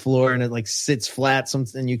it on the floor, and it like sits flat.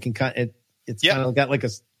 Something you can it's kind of got like a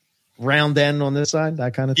round end on this side,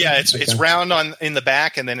 that kind of thing. Yeah, it's round in the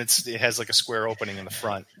back, and then it has like a square opening in the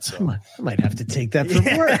front. So I might have to take that from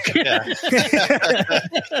work.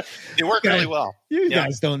 It worked really well. You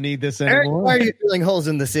guys don't need this anymore. Eric, why are you drilling holes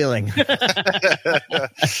in the ceiling?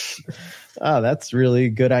 Oh, that's really a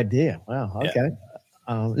good idea. Wow. Okay.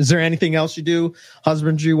 Yeah. Is there anything else you do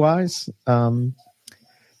husbandry wise? How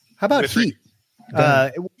about heat?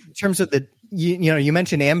 In terms of you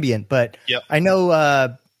mentioned ambient, but I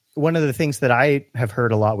know one of the things that I have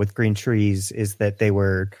heard a lot with green trees is that they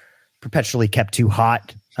were perpetually kept too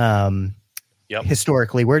hot.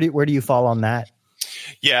 Historically, where do you fall on that?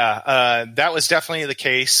 Yeah, that was definitely the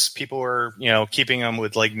case. People were, keeping them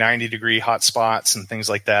with like 90-degree hot spots and things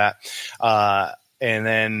like that. And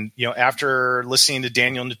then, after listening to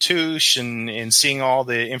Daniel Natouche and seeing all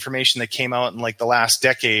the information that came out in like the last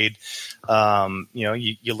decade,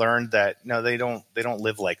 you learned that no, they don't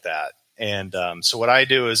live like that. And so what I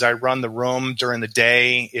do is I run the room during the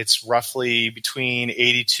day. It's roughly between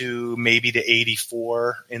 82, maybe to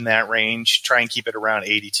 84 in that range. Try and keep it around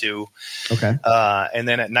 82. Okay. And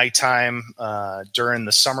then at nighttime, during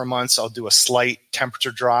the summer months, I'll do a slight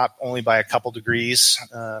temperature drop, only by a couple degrees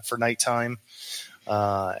for nighttime.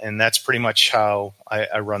 And that's pretty much how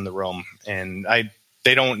I run the room. And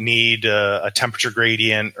they don't need a temperature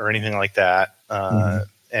gradient or anything like that.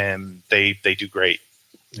 And they do great.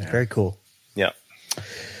 Yeah. Very cool.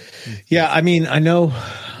 Yeah, I mean, I know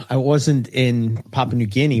I wasn't in Papua New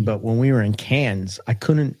Guinea, but when we were in Cairns, I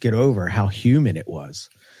couldn't get over how humid it was.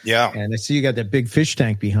 Yeah. And I see you got that big fish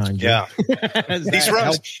tank behind you. Yeah. These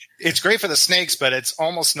rooms, it's great for the snakes, but it's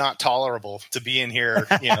almost not tolerable to be in here,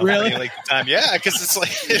 really? like the time. Yeah, because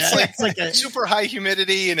it's like a super high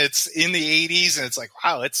humidity and it's in the 80s and it's like,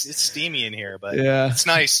 wow, it's steamy in here, but it's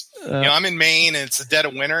nice. I'm in Maine and it's the dead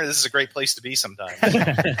of winter. This is a great place to be sometimes.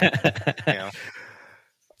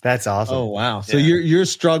 That's awesome. Oh, wow. So you're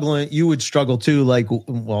struggling. You would struggle too. Like,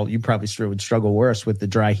 well, you probably would struggle worse with the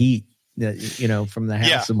dry heat. From the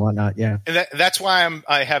house and whatnot. Yeah. And that's why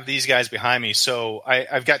I have these guys behind me. So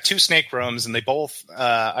I've got 2 snake rooms and they both,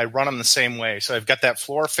 I run them the same way. So I've got that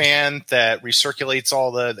floor fan that recirculates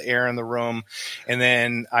all the air in the room. And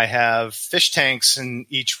then I have fish tanks in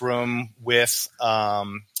each room with,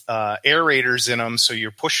 aerators in them. So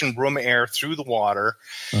you're pushing room air through the water.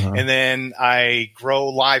 And then I grow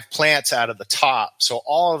live plants out of the top. So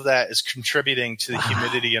all of that is contributing to the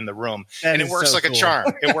humidity in the room. And it works like a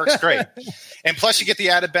charm. It works great. And plus you get the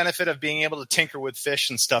added benefit of being able to tinker with fish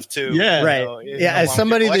and stuff too. Yeah. Right. So, as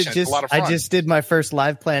somebody that I just did my first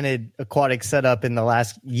live planted aquatic setup in the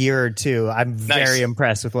last year or 2. I'm very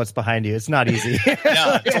impressed with what's behind you. It's not easy.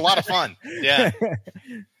 No, it's a lot of fun. Yeah.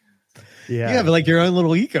 Yeah. You have like your own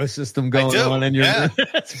little ecosystem going on, and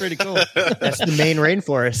that's pretty cool. That's the main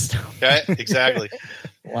rainforest. Okay, exactly.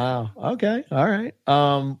 Wow. Okay. All right.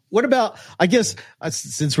 What about? I guess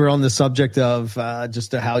since we're on the subject of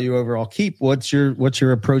just how you overall keep, what's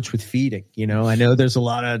your approach with feeding? I know there's a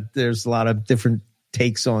lot of different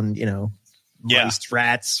takes on mice,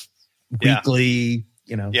 rats, weekly.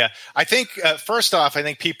 Yeah, I think first off, I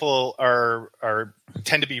think people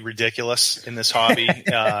tend to be ridiculous in this hobby.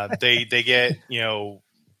 They get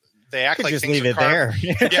they act like just things leave are it carved.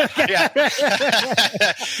 there. Yeah.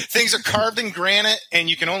 Things are carved in granite, and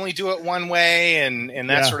you can only do it one way, and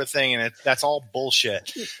that sort of thing. And that's all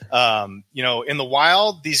bullshit. In the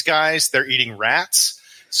wild, these guys, they're eating rats.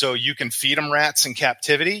 So you can feed them rats in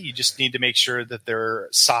captivity. You just need to make sure that they're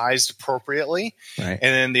sized appropriately. Right.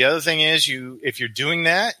 And then the other thing is if you're doing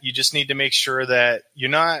that, you just need to make sure that you're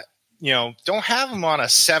not, don't have them on a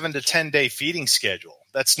 7 to 10 day feeding schedule.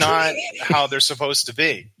 That's not how they're supposed to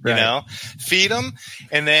be, feed them.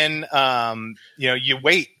 And then, you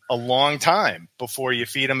wait a long time before you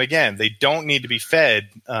feed them again. They don't need to be fed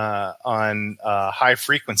on high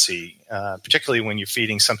frequency, particularly when you're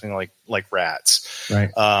feeding something like rats.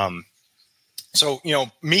 Right. So,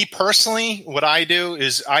 me personally, what I do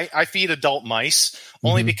is I feed adult mice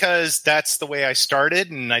only because that's the way I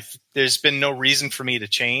started, and there's been no reason for me to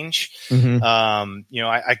change.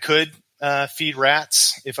 I could feed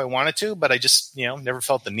rats if I wanted to, but I just, never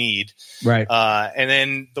felt the need. Right. And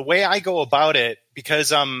then the way I go about it,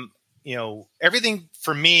 because everything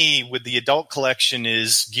for me with the adult collection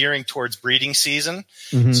is gearing towards breeding season.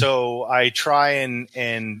 So I try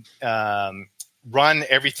and run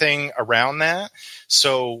everything around that.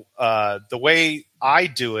 So the way I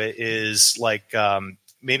do it is like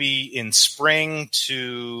maybe in spring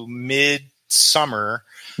to mid-summer,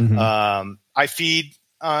 I feed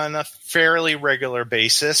on a fairly regular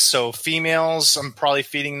basis. So females, I'm probably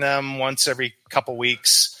feeding them once every couple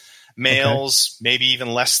weeks. Males, maybe even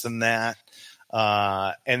less than that.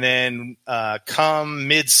 And then come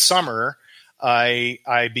midsummer,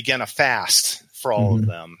 I begin a fast for all of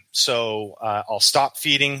them. So I'll stop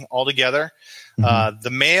feeding altogether. The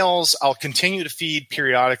males, I'll continue to feed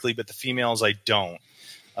periodically, but the females, I don't.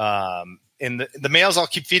 And the males, I'll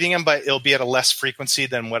keep feeding them, but it'll be at a less frequency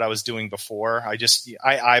than what I was doing before. I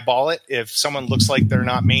eyeball it. If someone looks like they're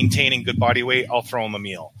not maintaining good body weight, I'll throw them a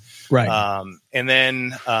meal. Right. And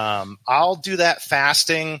then I'll do that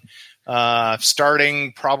fasting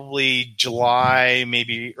starting probably July,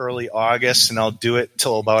 maybe early August, and I'll do it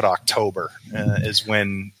till about October is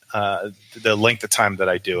when the length of time that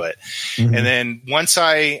I do it. And then once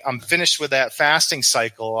I'm finished with that fasting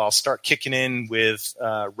cycle, I'll start kicking in with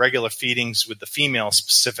regular feedings with the females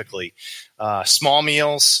specifically, small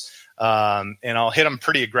meals, and I'll hit them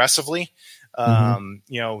pretty aggressively.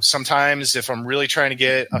 Sometimes if I'm really trying to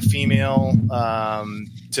get a female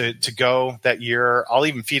to go that year, I'll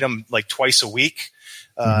even feed them like twice a week,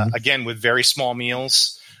 again with very small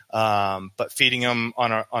meals. But feeding them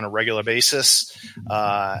on a regular basis.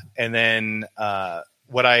 And then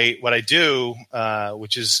what I do,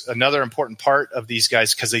 which is another important part of these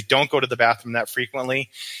guys, because they don't go to the bathroom that frequently.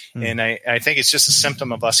 And I think it's just a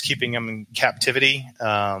symptom of us keeping them in captivity.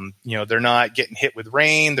 They're not getting hit with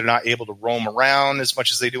rain. They're not able to roam around as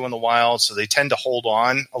much as they do in the wild. So they tend to hold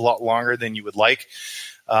on a lot longer than you would like.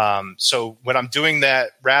 So when I'm doing that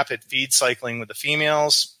rapid feed cycling with the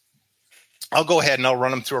females, I'll go ahead and I'll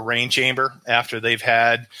run them through a rain chamber after they've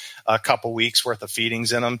had a couple weeks worth of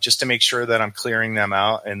feedings in them, just to make sure that I'm clearing them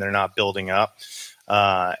out and they're not building up.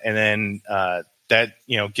 And then that,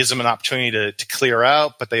 gives them an opportunity to clear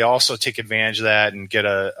out, but they also take advantage of that and get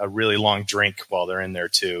a really long drink while they're in there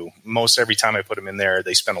too. Most every time I put them in there,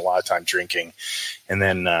 they spend a lot of time drinking, and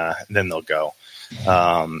then they'll go.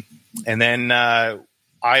 And then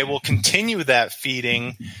I will continue that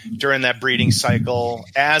feeding during that breeding cycle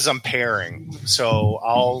as I'm pairing. So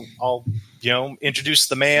I'll introduce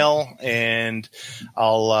the male, and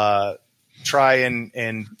I'll try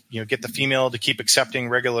and get the female to keep accepting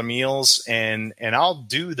regular meals, and I'll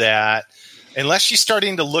do that unless she's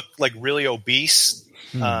starting to look like really obese.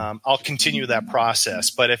 I'll continue that process.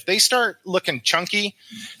 But if they start looking chunky,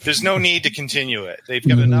 there's no need to continue it. They've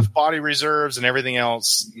got enough body reserves and everything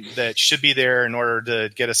else that should be there in order to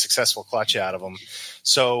get a successful clutch out of them.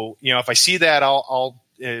 So, if I see that, I'll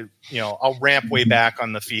ramp way back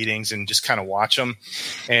on the feedings and just kind of watch them.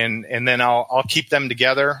 And then I'll keep them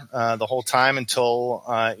together the whole time until,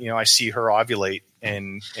 I see her ovulate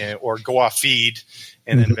or go off feed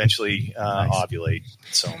and then eventually ovulate.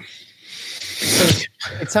 So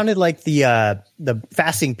it sounded like the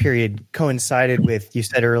fasting period coincided with, you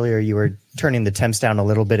said earlier you were turning the temps down a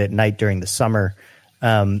little bit at night during the summer.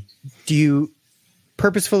 Do you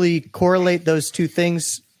purposefully correlate those two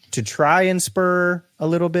things to try and spur a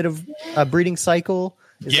little bit of a breeding cycle?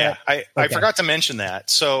 I forgot to mention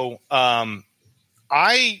that. So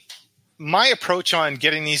my approach on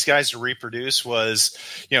getting these guys to reproduce was,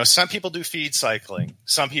 some people do feed cycling.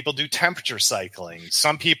 Some people do temperature cycling.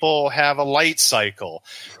 Some people have a light cycle.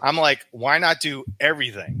 I'm like, why not do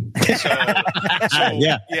everything? And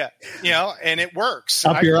it works.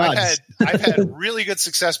 Up your odds. I've had really good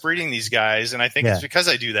success breeding these guys, and I think it's because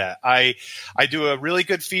I do that. I do a really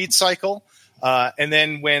good feed cycle. And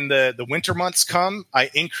then when the winter months come,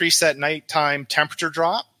 I increase that nighttime temperature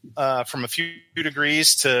drop from a few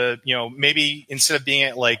degrees to, maybe instead of being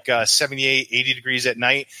at like 78, 80 degrees at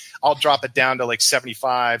night, I'll drop it down to like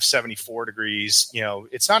 75, 74 degrees.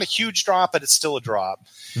 It's not a huge drop, but it's still a drop.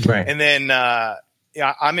 Right. And then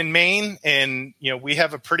I'm in Maine, and we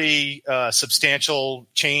have a pretty substantial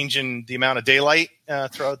change in the amount of daylight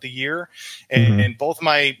throughout the year. And both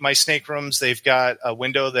my snake rooms, they've got a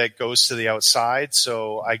window that goes to the outside,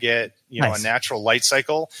 so I get a natural light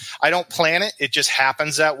cycle. I don't plan it; it just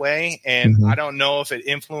happens that way, and I don't know if it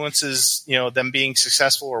influences them being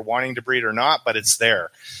successful or wanting to breed or not, but it's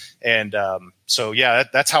there. And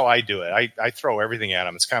that's how I do it. I throw everything at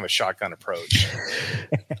them. It's kind of a shotgun approach.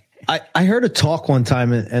 I heard a talk one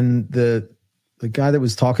time, and the guy that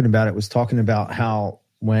was talking about it was talking about how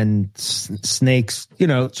when snakes,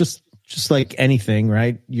 just like anything,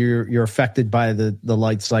 right? You're affected by the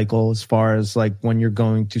light cycle as far as like when you're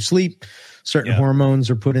going to sleep, certain hormones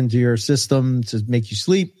are put into your system to make you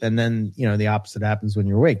sleep. And then, the opposite happens when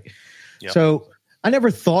you're awake. Yep. So I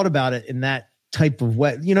never thought about it in that type of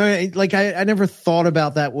way. Like I never thought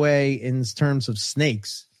about that way in terms of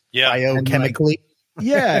snakes. Yeah. Biochemically.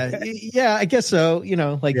 Yeah, I guess so.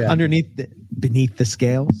 Beneath the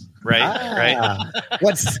scales. Right.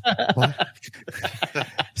 What?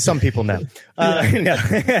 Some people know. That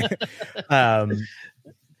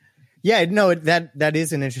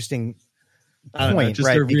is an interesting point, just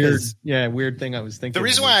right? a weird thing I was thinking. The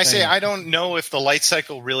reason why I say I don't know if the light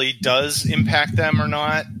cycle really does impact them or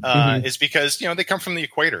not is because, they come from the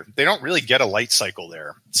equator. They don't really get a light cycle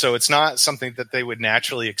there. So it's not something that they would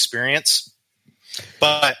naturally experience.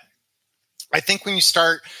 But I think when you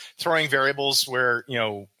start throwing variables where,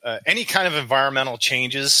 any kind of environmental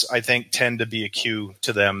changes, I think tend to be a cue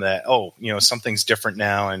to them that, something's different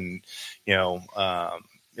now, and,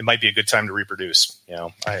 it might be a good time to reproduce.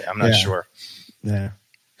 I'm not sure. Yeah.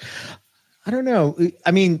 I don't know.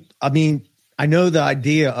 I mean, I know the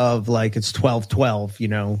idea of like it's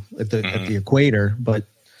 12-12, at the equator, but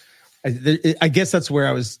I guess that's where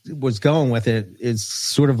I was going with it, is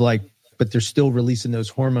sort of like, but they're still releasing those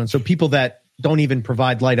hormones. So people that don't even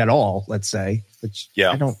provide light at all, let's say, which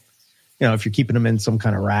I don't, if you're keeping them in some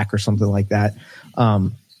kind of rack or something like that,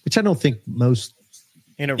 which I don't think most.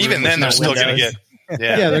 Even then, they're still going to get.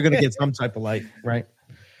 Yeah, they're going to get some type of light, right?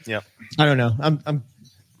 Yeah. I don't know. I'm.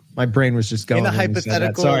 My brain was just going in a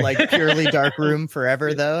hypothetical, like purely dark room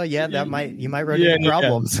forever, though. Yeah, you might run into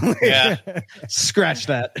problems. Yeah. Scratch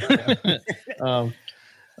that.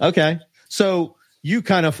 Okay, so you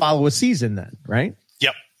kind of follow a season then, right?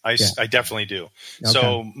 Yep, I definitely do. Okay.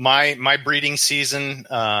 So my breeding season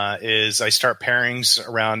is I start pairings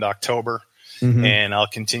around October, and I'll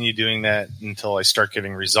continue doing that until I start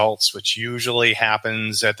getting results, which usually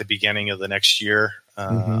happens at the beginning of the next year.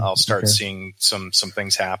 I'll start seeing some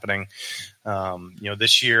things happening.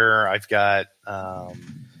 This year I've got,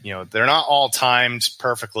 they're not all timed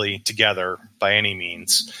perfectly together by any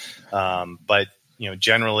means. But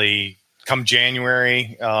generally come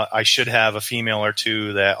January, I should have a female or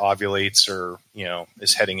two that ovulates or,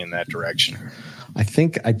 is heading in that direction. I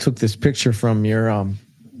think I took this picture from your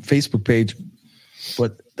Facebook page,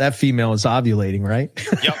 but that female is ovulating, right?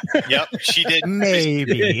 Yep. She did.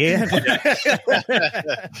 Maybe.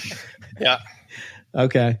 Yeah.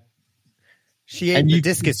 Okay. She ate the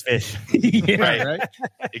discus fish. Right.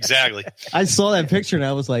 Exactly. I saw that picture and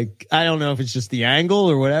I was like, I don't know if it's just the angle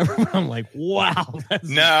or whatever, but I'm like, wow.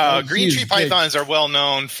 No, green tree pythons are well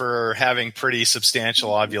known for having pretty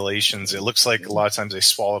substantial ovulations. It looks like a lot of times they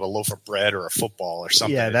swallowed a loaf of bread or a football or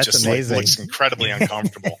something. Yeah, that's amazing. It looks incredibly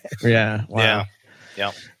uncomfortable. Yeah. Wow.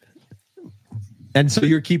 Yeah. And so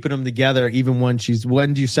you're keeping them together even when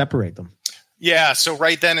do you separate them? Yeah. So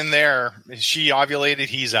right then and there, she ovulated,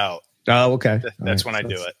 he's out. Oh, okay. That's when I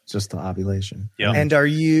do it. Just the ovulation. Yeah. And are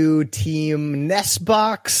you team nest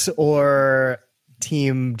box or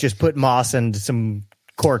team just put moss and some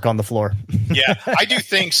cork on the floor? Yeah, I do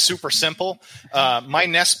things super simple. My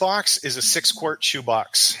nest box is a 6-quart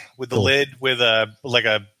shoebox with the lid with a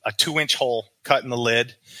 2-inch hole cut in the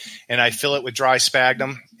lid, and I fill it with dry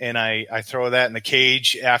sphagnum, and I throw that in the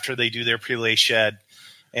cage after they do their pre-lay shed.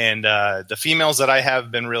 And the females that I have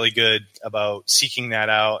been really good about seeking that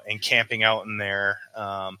out and camping out in there.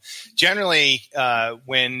 Generally,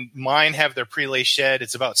 when mine have their pre-lay shed,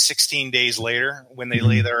 it's about 16 days later when they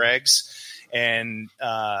lay their eggs. And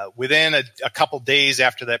within a couple days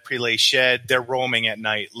after that pre-lay shed, they're roaming at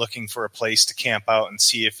night looking for a place to camp out and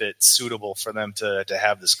see if it's suitable for them to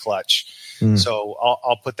have this clutch. So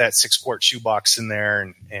I'll put that 6-quart shoebox in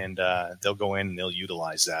there and they'll go in and they'll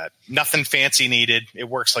utilize that. Nothing fancy needed. It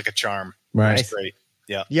works like a charm. Right. It's great.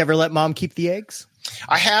 Yeah. You ever let mom keep the eggs?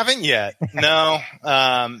 I haven't yet. No.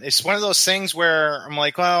 It's one of those things where I'm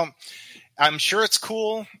like, well, I'm sure it's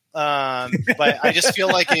cool. But I just feel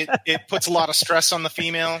like it puts a lot of stress on the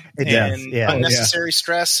female unnecessary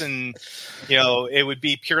stress. And, it would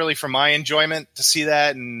be purely for my enjoyment to see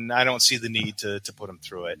that. And I don't see the need to put them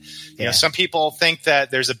through it. Some people think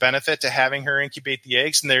that there's a benefit to having her incubate the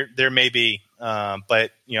eggs, and there may be.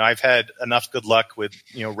 But I've had enough good luck with,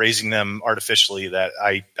 raising them artificially that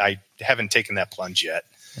I haven't taken that plunge yet.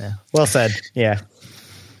 Yeah. Well said. Yeah.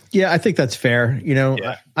 Yeah, I think that's fair.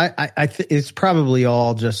 I it's probably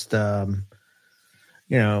all just, my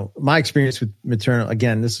experience with maternal.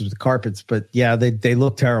 Again, this is the carpets, but yeah, they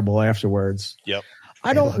look terrible afterwards. Yep.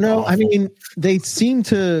 I don't know. Awful. I mean, they seem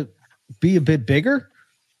to be a bit bigger,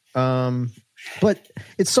 but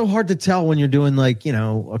it's so hard to tell when you're doing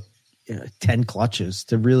 10 clutches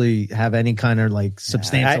to really have any kind of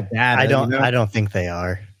substantial data. I don't think they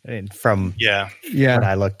are. From what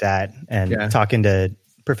I looked at and talking to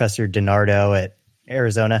Professor DiNardo at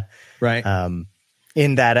Arizona, right?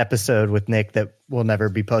 In that episode with Nick that will never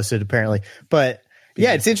be posted apparently, but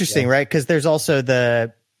it's interesting, right? Because there's also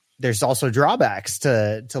drawbacks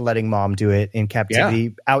to letting mom do it in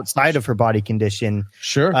captivity outside of her body condition.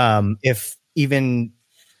 Sure. If even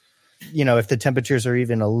if the temperatures are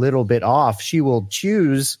even a little bit off, she will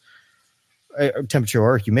choose temperature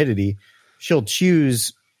or humidity. She'll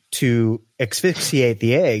choose to asphyxiate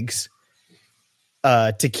the eggs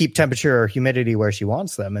to keep temperature or humidity where she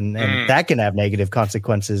wants them. And that can have negative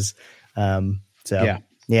consequences. You got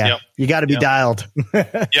to be dialed.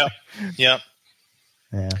 Yep. Yeah.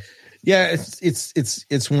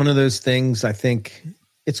 It's one of those things. I think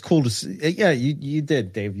it's cool to see. Yeah. You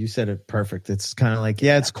did, Dave. You said it perfect. It's kind of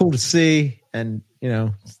it's cool to see, and,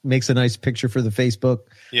 makes a nice picture for the Facebook.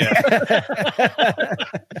 Yeah.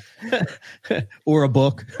 Or a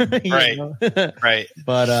book. Right. Right.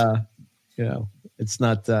 But, it's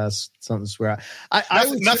not something to swear.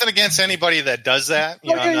 Nothing against anybody that does that.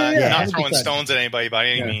 I'm not throwing stones at anybody by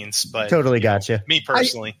any means. But totally gotcha. Me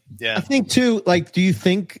personally, I think too. Do you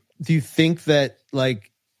think that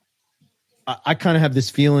I kind of have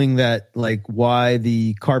this feeling that why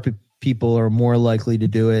the carpet people are more likely to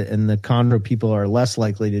do it and the chondro people are less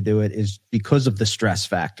likely to do it is because of the stress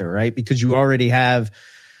factor, right? Because you already have.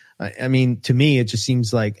 I mean, to me, it just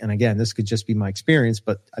seems and again, this could just be my experience,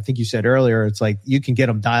 but I think you said earlier, it's you can get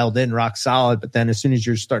them dialed in rock solid, but then as soon as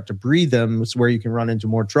you start to breathe them, it's where you can run into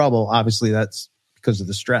more trouble. Obviously, that's because of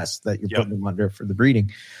the stress that you're putting them under for the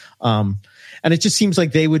breeding. And it just seems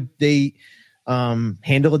like they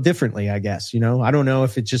handle it differently, I guess. I don't know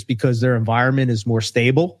if it's just because their environment is more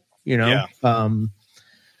stable, and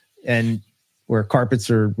where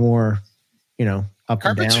carpets are more, up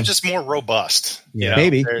Carpets and down. are just more robust. Yeah,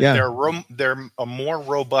 maybe. They're a more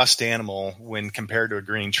robust animal when compared to a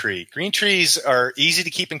green tree. Green trees are easy to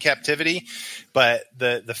keep in captivity, but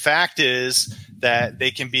the fact is that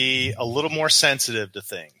they can be a little more sensitive to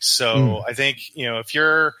things. So I think, if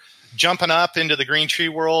you're jumping up into the green tree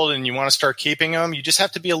world and you want to start keeping them, you just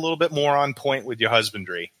have to be a little bit more on point with your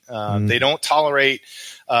husbandry. They don't tolerate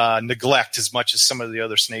neglect as much as some of the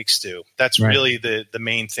other snakes do. That's really the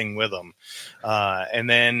main thing with them. And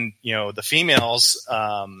then, the females,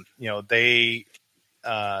 they,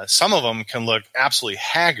 some of them can look absolutely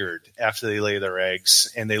haggard after they lay their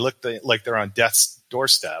eggs, and they look like they're on death's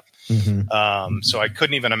doorstep. So I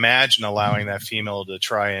couldn't even imagine allowing that female to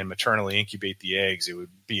try and maternally incubate the eggs. It would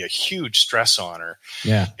be a huge stress on her.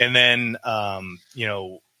 Yeah. And then,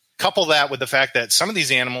 couple that with the fact that some of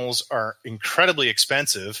these animals are incredibly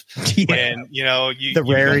expensive, and the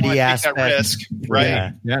rarity aspect, that risk,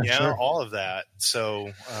 right? Sure. All of that.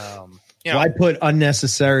 So, why put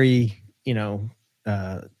unnecessary,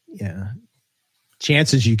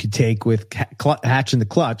 chances you could take with hatching the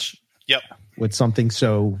clutch? Yep. With something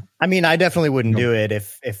so, I mean, I definitely wouldn't do it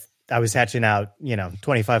if I was hatching out,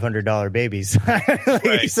 $2,500 babies.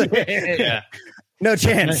 Yeah. No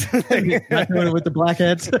chance. Not doing it with the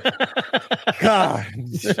blackheads. God,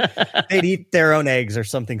 they'd eat their own eggs or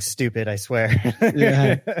something stupid. I swear.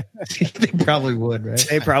 Yeah, they probably would, right?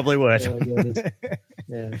 They probably would.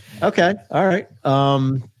 Yeah. Okay. All right.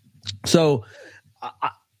 So,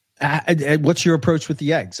 what's your approach with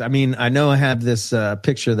the eggs? I mean, I know I have this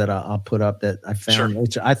picture that I'll put up that I found,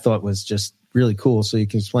 which I thought was just really cool. So you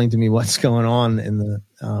can explain to me what's going on in the.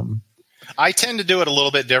 I tend to do it a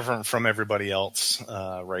little bit different from everybody else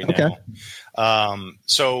now.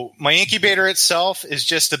 So my incubator itself is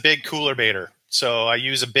just a big cooler baiter. So I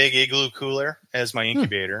use a big igloo cooler as my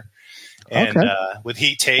incubator. And with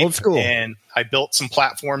heat tape. Old school. And I built some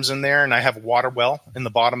platforms in there, and I have a water well in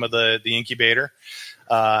the bottom of the incubator.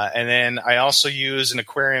 And then I also use an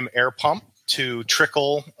aquarium air pump to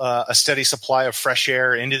trickle a steady supply of fresh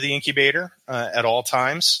air into the incubator at all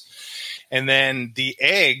times. And then the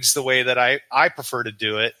eggs, the way that I prefer to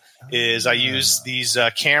do it is I use these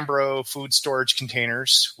Cambro food storage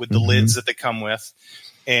containers with the lids that they come with.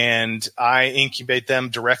 And I incubate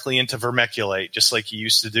them directly into vermiculite, just like you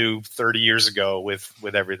used to do 30 years ago with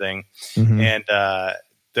everything. And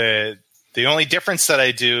the only difference that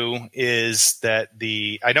I do is that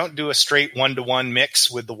I don't do a straight 1-to-1 mix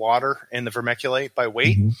with the water and the vermiculite by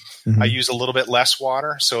weight. I use a little bit less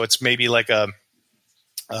water, so it's maybe like a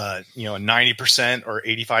 90% or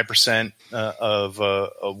 85% of a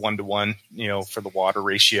 1-to-1, for the water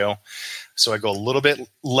ratio. So I go a little bit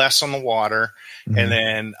less on the water, and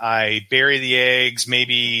then I bury the eggs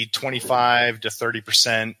maybe 25 to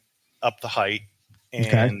 30% up the height.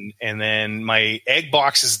 And then my egg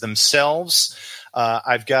boxes themselves,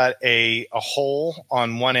 I've got a hole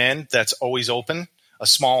on one end that's always open, a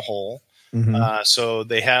small hole. So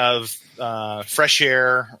they have fresh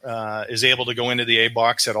air is able to go into the egg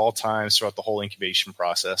box at all times throughout the whole incubation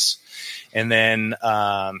process. And then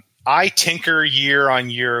I tinker year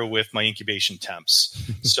on year with my incubation temps.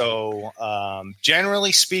 So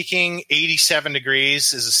generally speaking, 87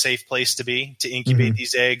 degrees is a safe place to be to incubate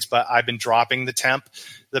these eggs, but I've been dropping the temp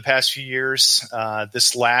the past few years.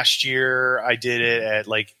 This last year, I did it at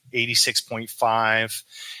like 86.5.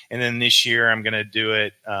 And then this year, I'm going to do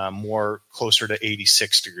it more closer to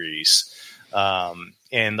 86 degrees.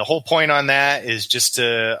 And the whole point on that is just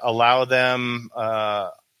to allow them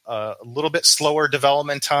a little bit slower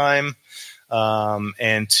development time,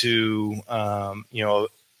 and to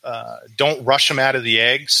don't rush them out of the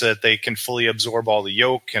egg so that they can fully absorb all the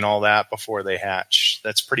yolk and all that before they hatch.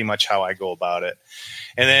 That's pretty much how I go about it.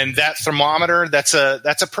 And then that thermometer, that's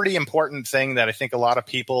a pretty important thing that I think a lot of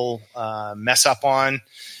people mess up on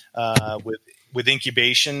with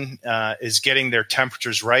incubation, is getting their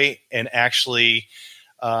temperatures right and actually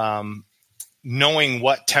knowing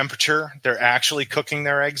what temperature they're actually cooking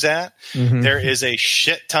their eggs at. There is a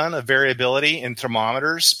shit ton of variability in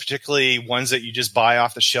thermometers, particularly ones that you just buy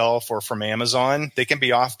off the shelf or from Amazon. They can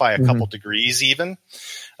be off by a couple degrees even.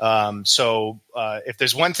 So if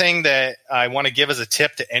there's one thing that I want to give as a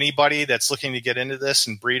tip to anybody that's looking to get into this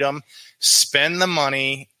and breed them, spend the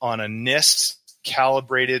money on a NIST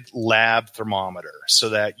calibrated lab thermometer so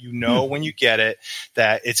that when you get it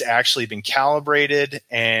that it's actually been calibrated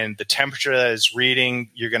and the temperature that it's reading,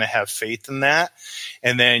 you're going to have faith in that,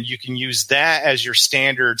 and then you can use that as your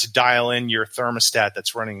standard to dial in your thermostat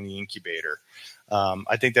that's running the incubator.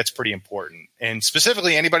 I think that's pretty important, and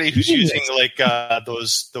specifically anybody who's using like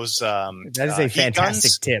those that is a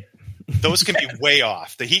fantastic tip. those can be way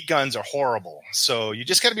off. The heat guns are horrible. So you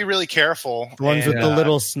just got to be really careful. The ones with the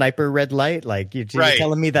little sniper red light, like you're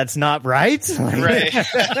telling me that's not right? Right.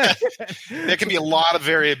 There can be a lot of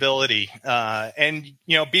variability. And,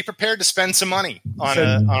 be prepared to spend some money on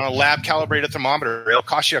a lab calibrated thermometer. It'll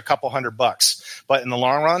cost you a couple $100, but in the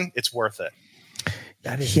long run, it's worth it.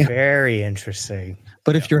 That is very interesting.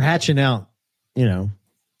 But if you're hatching out,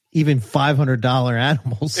 even $500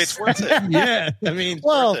 animals, it's worth it. Yeah. I mean,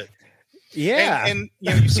 worth it. Yeah. And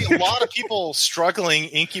you see a lot of people struggling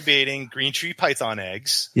incubating green tree python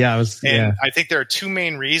eggs. Yeah. I think there are two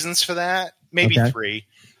main reasons for that, maybe three.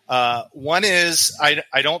 One is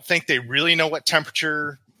I don't think they really know what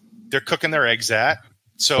temperature they're cooking their eggs at.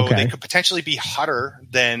 So they could potentially be hotter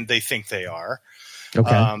than they think they are.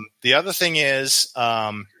 Okay. The other thing is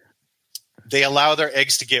they allow their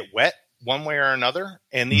eggs to get wet one way or another,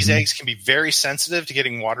 and these eggs can be very sensitive to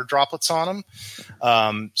getting water droplets on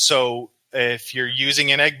them. So if you're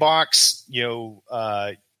using an egg box, you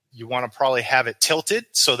want to probably have it tilted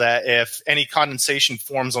so that if any condensation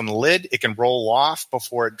forms on the lid, it can roll off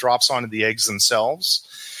before it drops onto the eggs themselves.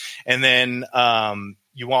 And then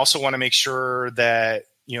you also want to make sure that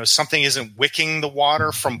something isn't wicking the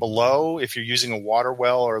water from below. If you're using a water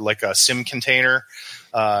well or like a sim container,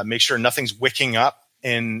 make sure nothing's wicking up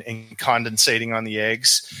and condensating on the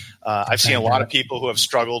eggs. I've seen a lot of people who have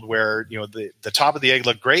struggled where, the top of the egg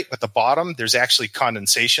looked great, but the bottom, there's actually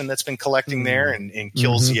condensation that's been collecting there and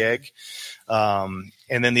kills the egg. And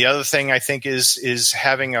then the other thing I think is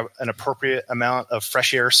having an appropriate amount of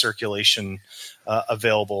fresh air circulation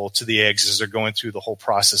available to the eggs as they're going through the whole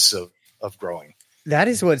process of growing. That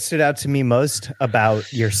is what stood out to me most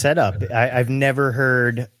about your setup. I've never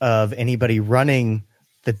heard of anybody running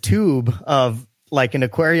the tube of like an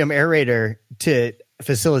aquarium aerator to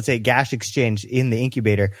facilitate gas exchange in the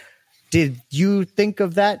incubator. Did you think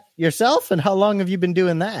of that yourself? And how long have you been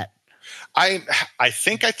doing that? I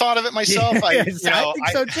think I thought of it myself. I think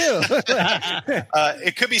so too.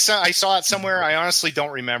 It could be I saw it somewhere. I honestly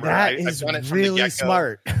don't remember. I've done it from really the get-go.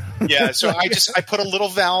 Smart. Yeah, so I put a little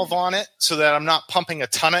valve on it so that I'm not pumping a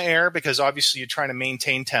ton of air because obviously you're trying to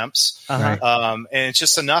maintain temps. And it's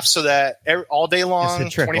just enough so that all day long,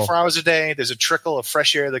 24 hours a day, there's a trickle of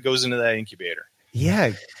fresh air that goes into that incubator.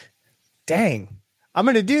 Yeah. Dang. I'm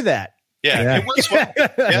going to do that. Yeah, it works well.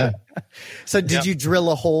 Yeah. So did you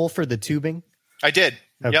drill a hole for the tubing? I did.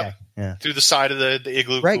 Okay. Yep. Yeah. Through the side of the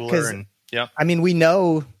igloo cooler. And I mean, we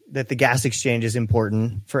know that the gas exchange is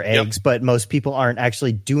important for eggs, but most people aren't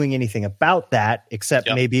actually doing anything about that except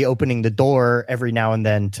maybe opening the door every now and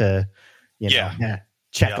then to,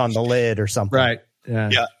 check on the lid or something. Right.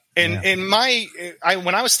 Yeah. And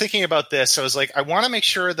when I was thinking about this, I was like, I want to make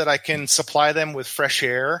sure that I can supply them with fresh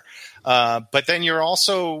air. But then you're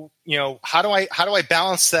also, how do I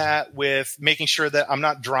balance that with making sure that I'm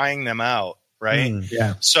not drying them out? Right.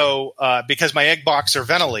 So, because my egg box are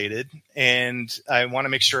ventilated and I want to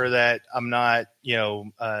make sure that I'm not,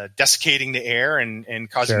 desiccating the air and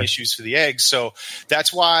causing issues for the eggs. So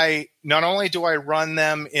that's why not only do I run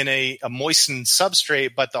them in a moistened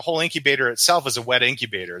substrate, but the whole incubator itself is a wet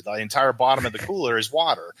incubator. The entire bottom of the cooler is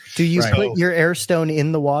water. Do you put your air stone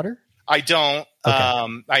in the water? I don't.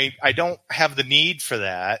 Okay. I don't have the need for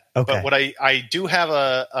that. Okay. But what I do have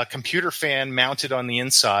a computer fan mounted on the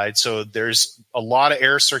inside, so there's a lot of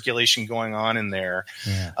air circulation going on in there.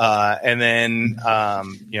 Yeah. And then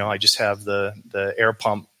I just have the air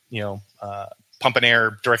pump, pumping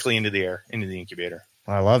air directly into the incubator.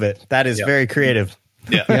 I love it. That is very creative.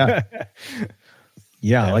 Yeah.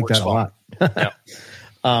 Yeah, I like that a lot.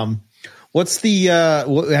 Yeah. What's the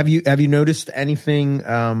have you noticed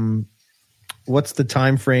anything? What's the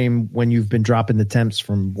time frame when you've been dropping the temps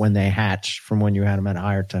from when they hatch from when you had them at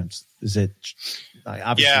higher temps? Is it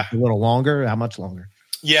obviously a little longer? How much longer?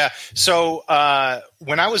 Yeah. So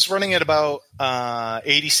when I was running at about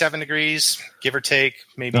 87 degrees, give or take,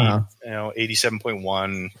 maybe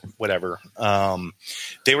 87.1, whatever.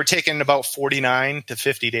 They were taking about 49 to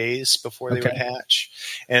 50 days before they would hatch.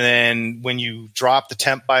 And then when you drop the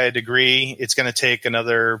temp by a degree, it's going to take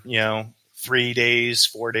another 3 days,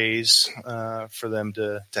 4 days for them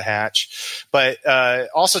to hatch. But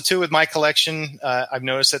also too with my collection, I've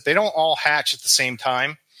noticed that they don't all hatch at the same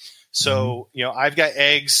time. So, I've got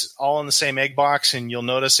eggs all in the same egg box, and you'll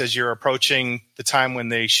notice as you're approaching the time when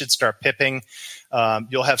they should start pipping,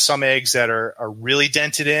 you'll have some eggs that are really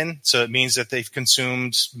dented in. So it means that they've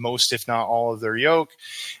consumed most, if not all, of their yolk.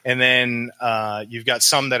 And then you've got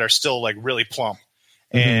some that are still like really plump.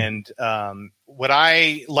 Mm-hmm. And what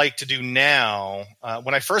I like to do now,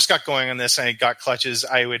 when I first got going on this, I got clutches,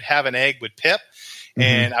 I would have an egg with pip.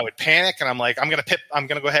 and I would panic, and I'm like, I'm going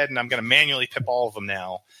to go ahead and I'm going to manually pip all of them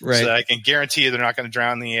now, so that I can guarantee you they're not going to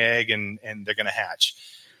drown the egg and they're going to hatch.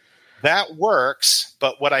 That works,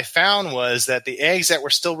 but what I found was that the eggs that were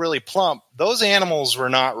still really plump, those animals were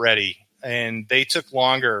not ready, and they took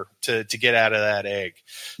longer to get out of that egg.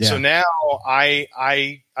 Yeah. So now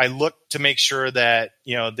I look to make sure that,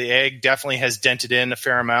 the egg definitely has dented in a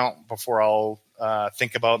fair amount before I'll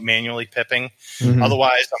think about manually pipping.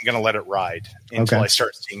 Otherwise, I'm going to let it ride until I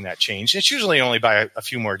start seeing that change. It's usually only by a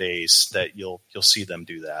few more days that you'll see them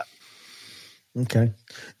do that. Okay.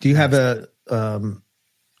 Do you have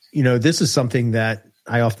this is something that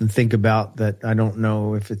I often think about, that I don't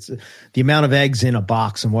know if it's the amount of eggs in a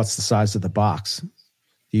box and what's the size of the box.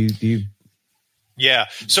 Do you? Yeah.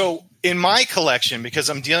 So in my collection, because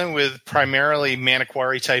I'm dealing with primarily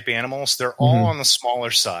Manokwari type animals, they're all on the smaller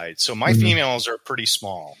side. So my females are pretty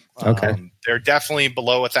small. Okay. They're definitely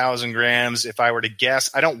below 1,000 grams. If I were to guess,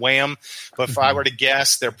 I don't weigh them, but if I were to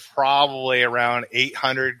guess, they're probably around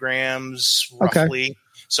 800 grams roughly. Okay.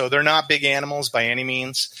 So they're not big animals by any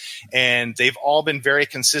means, and they've all been very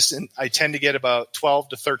consistent. I tend to get about 12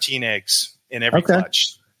 to 13 eggs in every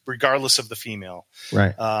clutch, regardless of the female.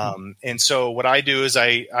 Right. And so what I do is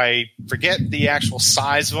I forget the actual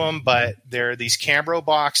size of them, but they're these Cambro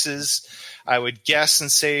boxes. I would guess and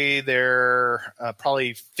say they're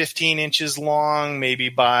probably 15 inches long, maybe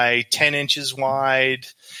by 10 inches wide,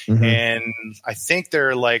 and I think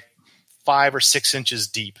they're like 5 or 6 inches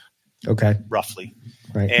deep. Okay. Roughly.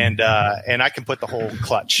 Right. And I can put the whole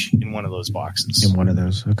clutch in one of those boxes. In one of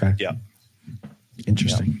those. Okay. Yeah.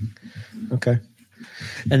 Interesting. Yeah. Okay.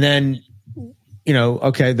 And then,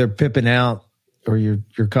 they're pipping out, or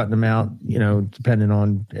you're cutting them out, depending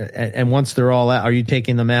on, and once they're all out, are you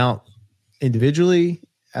taking them out individually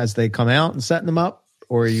as they come out and setting them up,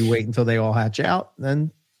 or are you waiting until they all hatch out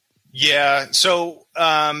then? Yeah. So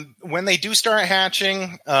when they do start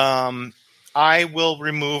hatching, I will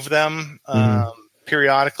remove them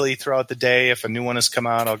periodically throughout the day. If a new one has come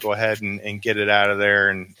out, I'll go ahead and get it out of there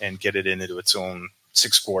and get it into its own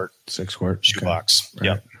 6-quart shoebox. Okay.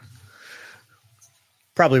 Yep.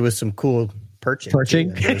 Probably with some cool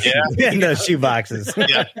perching. In those shoe boxes.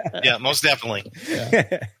 Yeah, most definitely.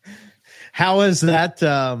 Yeah. How has that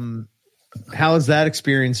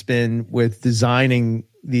experience been with designing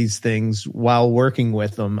these things while working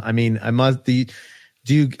with them? I mean,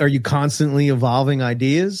 are you constantly evolving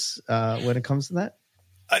ideas when it comes to that?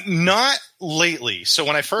 Not lately. So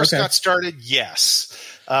when I first got started, yes.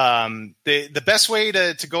 The best way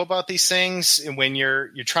to go about these things when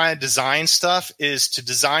you're trying to design stuff is to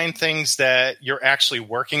design things that you're actually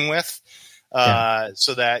working with,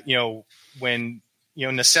 so that when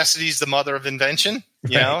necessity is the mother of invention.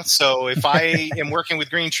 So if I am working with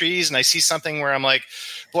green trees and I see something where I'm like,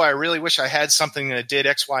 boy, I really wish I had something that did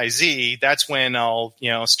X, Y, Z, that's when I'll,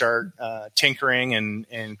 start tinkering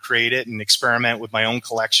and create it and experiment with my own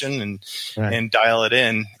collection and dial it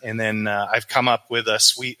in. And then I've come up with a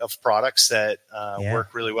suite of products that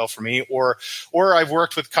work really well for me. Or I've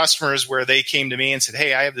worked with customers where they came to me and said,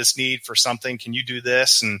 hey, I have this need for something. Can you do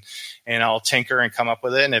this? And I'll tinker and come up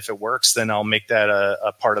with it. And if it works, then I'll make that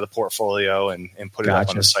a part of the portfolio and put it up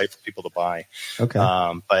on the site for people to buy. Okay.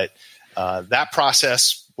 But that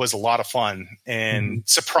process was a lot of fun and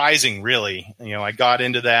surprising, really. I got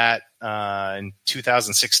into that in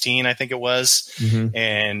 2016, I think it was,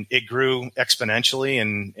 and it grew exponentially.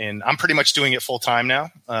 And I'm pretty much doing it full time now.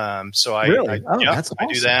 So I do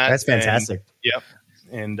that. That's fantastic.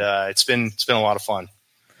 And it's been a lot of fun.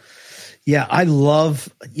 Yeah, I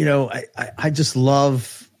love, I just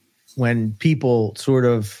love when people sort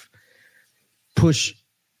of push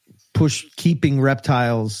keeping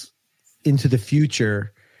reptiles into the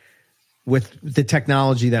future with the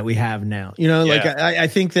technology that we have now. I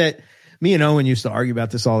think that me and Owen used to argue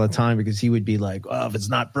about this all the time because he would be like, oh, if it's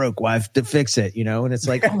not broke, why have to fix it? And it's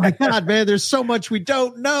like, oh my God, man, there's so much we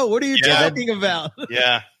don't know. What are you talking about?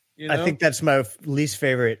 Yeah. I think that's my least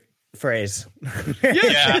favorite phrase.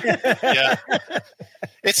 Yeah.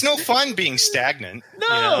 It's no fun being stagnant. No.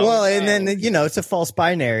 Well, and then it's a false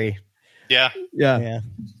binary. Yeah. And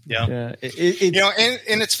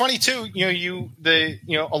it's funny too.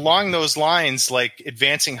 Along those lines, like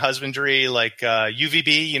advancing husbandry, like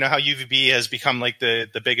UVB. How UVB has become like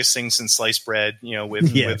the biggest thing since sliced bread.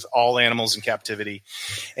 With all animals in captivity.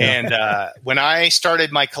 And when I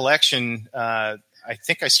started my collection, I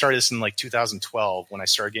think I started this in like 2012 when I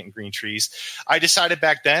started getting green trees. I decided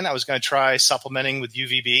back then I was going to try supplementing with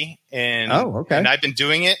UVB, and I've been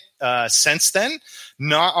doing it since then.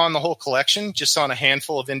 Not on the whole collection, just on a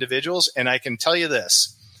handful of individuals. And I can tell you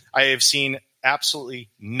this: I have seen absolutely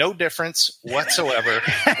no difference whatsoever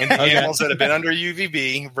in the animals that have been under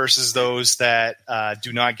UVB versus those that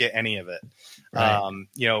do not get any of it. Right.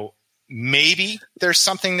 Maybe there's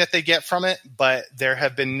something that they get from it, but there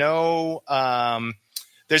have been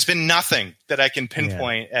there's been nothing that I can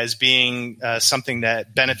pinpoint as being something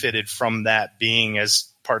that benefited from that being as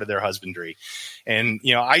part of their husbandry. And,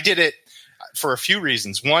 I did it for a few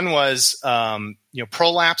reasons. One was,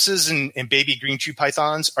 prolapses in baby green tree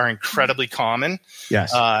pythons are incredibly common.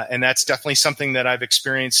 Yes. And that's definitely something that I've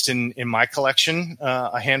experienced in my collection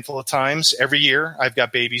a handful of times. Every year I've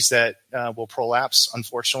got babies that will prolapse,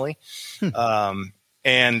 unfortunately.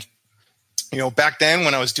 And back then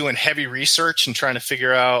when I was doing heavy research and trying to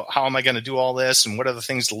figure out how am I going to do all this and what are the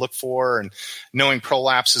things to look for, and knowing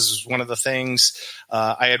prolapses was one of the things.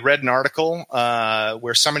 I had read an article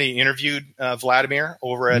where somebody interviewed Vladimir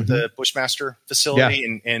over at the Bushmaster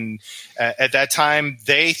facility. Yeah. And at that time,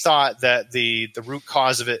 they thought that the root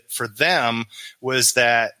cause of it for them was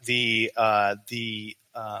that there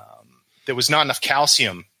was not enough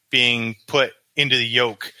calcium being put into the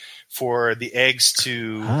yolk for the eggs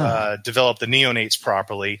to develop the neonates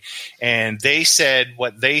properly. And they said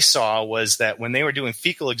what they saw was that when they were doing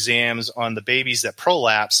fecal exams on the babies that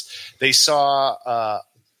prolapse, they saw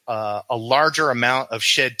a larger amount of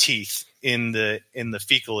shed teeth in the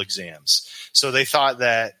fecal exams. So they thought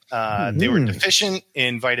that they were deficient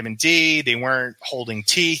in vitamin D. They weren't holding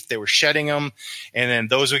teeth. They were shedding them. And then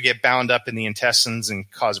those would get bound up in the intestines and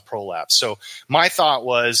cause a prolapse. So my thought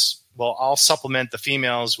was, well, I'll supplement the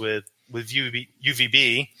females with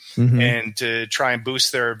UVB and to try and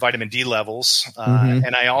boost their vitamin D levels.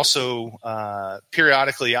 And I also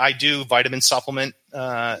periodically I do vitamin supplement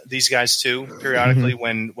these guys too periodically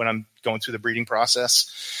when I'm going through the breeding process.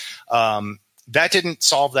 That didn't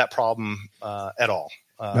solve that problem at all.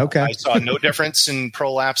 I saw no difference in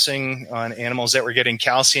prolapsing on animals that were getting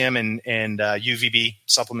calcium and UVB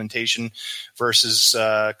supplementation versus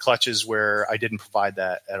clutches where I didn't provide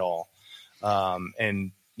that at all.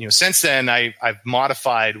 And since then I've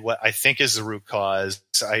modified what I think is the root cause.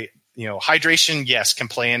 Hydration, yes, can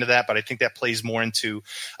play into that, but I think that plays more into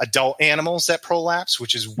adult animals that prolapse,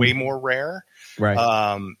 which is way more rare.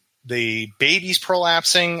 Right. The babies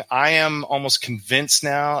prolapsing, I am almost convinced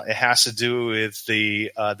now it has to do with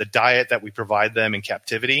the diet that we provide them in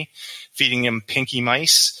captivity, feeding them pinky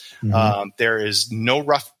mice. There is no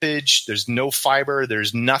roughage, there's no fiber,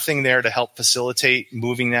 there's nothing there to help facilitate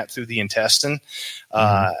moving that through the intestine.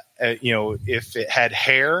 If it had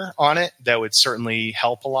hair on it, that would certainly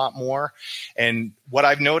help a lot more. And what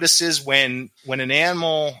I've noticed is when an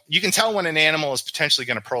animal, you can tell when an animal is potentially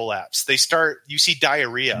going to prolapse. You see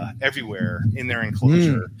diarrhea everywhere in their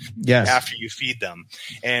enclosure after you feed them.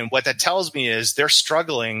 And what that tells me is they're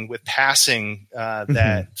struggling with passing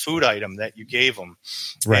that food item that you gave them.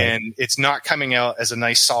 Right. And it's not coming out as a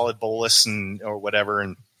nice solid bolus or whatever.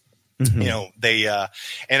 And, and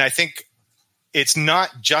I think, it's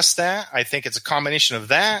not just that. I think it's a combination of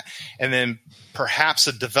that and then perhaps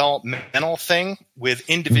a developmental thing with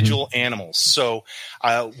individual animals. So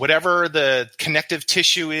whatever the connective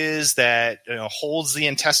tissue is that holds the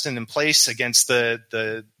intestine in place against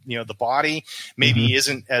the body maybe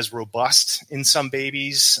isn't as robust in some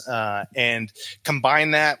babies. And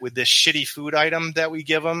combine that with this shitty food item that we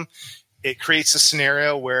give them, it creates a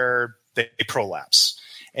scenario where they prolapse.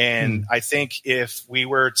 And I think if we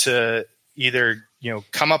were to either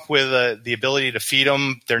come up with the ability to feed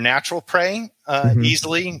them their natural prey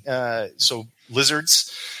easily, so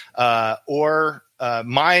lizards, or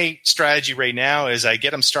my strategy right now is I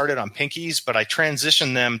get them started on pinkies, but I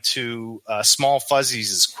transition them to small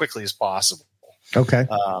fuzzies as quickly as possible. Okay.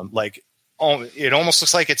 It almost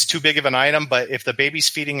looks like it's too big of an item, but if the baby's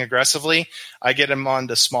feeding aggressively, I get them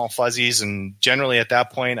onto small fuzzies, and generally at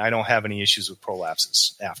that point, I don't have any issues with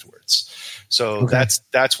prolapses afterwards. So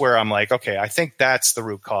that's where I'm like, okay, I think that's the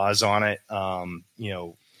root cause on it.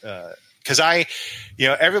 Because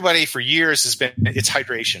everybody for years has been, it's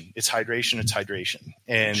hydration.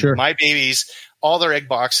 And my babies, all their egg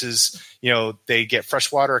boxes, they get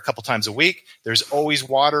fresh water a couple times a week. There's always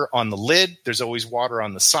water on the lid. There's always water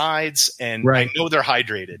on the sides. And I know they're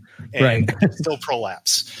hydrated and still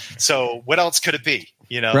prolapse. So what else could it be?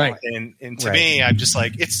 And to me, I'm just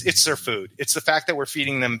like, it's their food. It's the fact that we're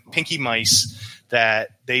feeding them pinky mice that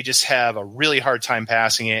they just have a really hard time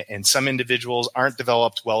passing it. And some individuals aren't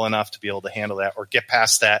developed well enough to be able to handle that or get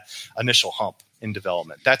past that initial hump in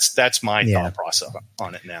development. That's my thought process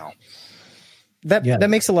on it now. That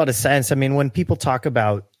makes a lot of sense. I mean, when people talk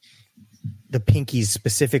about the pinkies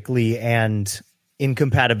specifically and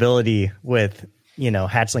incompatibility with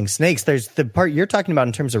hatchling snakes. There's the part you're talking about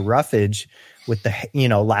in terms of roughage with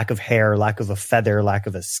the, lack of hair, lack of a feather, lack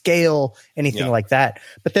of a scale, anything like that.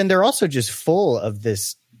 But then they're also just full of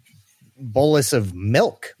this bolus of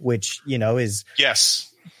milk, which,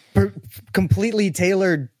 is completely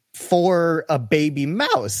tailored for a baby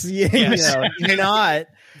mouse. Not.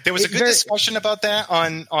 There was a good discussion about that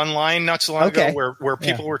online not too long ago, where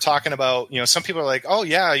people were talking about, some people are like, oh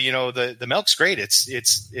yeah, the milk's great.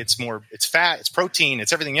 It's more, it's fat, it's protein,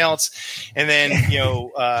 it's everything else. And then,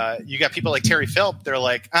 you got people like Terry Philp. They're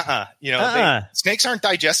like, snakes aren't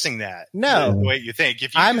digesting that. No, the way you think.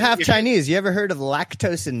 I'm half Chinese. You ever heard of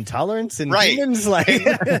lactose intolerance in humans? So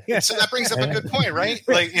that brings up a good point, right?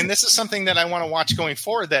 And this is something that I want to watch going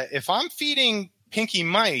forward, that if I'm feeding pinky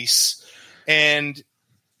mice and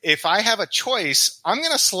if I have a choice, I'm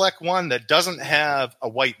going to select one that doesn't have a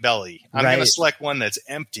white belly. I'm going to select one that's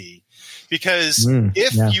empty, because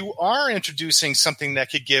if you are introducing something that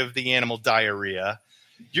could give the animal diarrhea,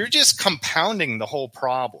 you're just compounding the whole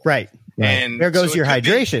problem. Right. And there goes your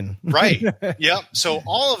hydration. Right. Yep. So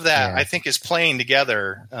all of that, I think, is playing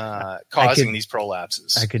together, causing these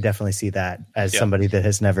prolapses. I could definitely see that as somebody that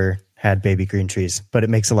has never had baby green trees, but it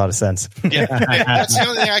makes a lot of sense. Yeah, that's the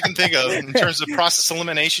only thing I can think of in terms of process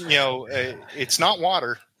elimination. It's not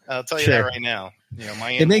water. I'll tell you that right now.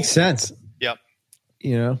 It makes sense. Yep.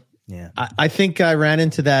 I think I ran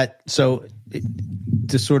into that. So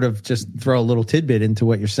to sort of just throw a little tidbit into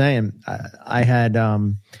what you're saying, I had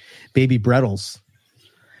baby Brettles,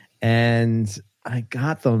 and I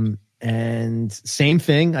got them, and same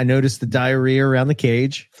thing. I noticed the diarrhea around the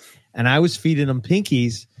cage, and I was feeding them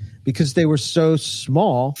pinkies because they were so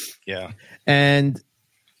small. Yeah. And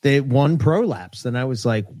they won prolapse. And I was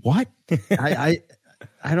like, what? I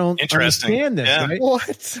don't understand this. Yeah. Right?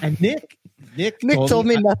 What? And Nick told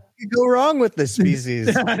me nothing could go wrong with this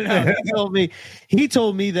species. He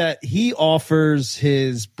told me that he offers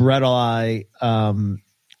his Brettle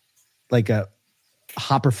like a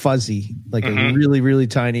hopper fuzzy, like a really, really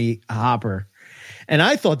tiny hopper. And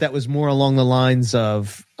I thought that was more along the lines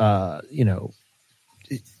of,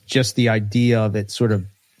 just the idea of it sort of,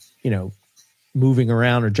 moving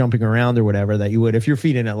around or jumping around or whatever that you would if you're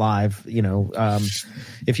feeding it live,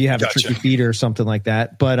 if you have a tricky feeder or something like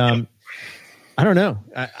that. But I don't know.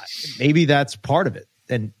 Maybe that's part of it.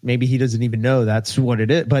 And maybe he doesn't even know that's what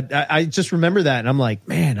it is. But I just remember that, and I'm like,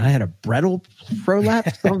 man, I had a Brettle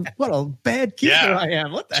prolapse. What a bad keeper I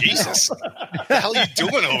am. What the Jesus. hell? What the hell are you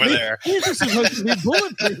doing over there? These are supposed to be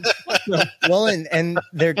bulletproof. Well, and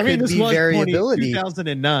there could be variability.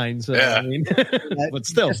 2009, so but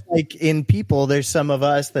still. Just like in people, there's some of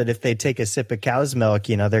us that if they take a sip of cow's milk,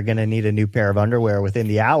 they're going to need a new pair of underwear within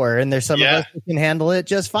the hour. And there's some of us that can handle it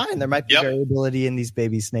just fine. There might be variability in these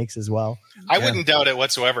baby snakes as well. I wouldn't doubt it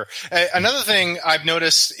whatsoever. Another thing I've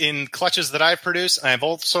noticed in clutches that I've produced, and I've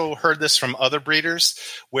also heard this from other breeders,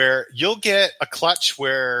 where you'll get a clutch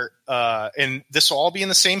where, and this will all be in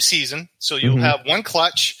the same season. So you'll have one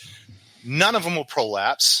clutch, none of them will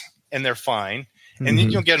prolapse, and they're fine. And then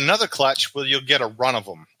you'll get another clutch where you'll get a run of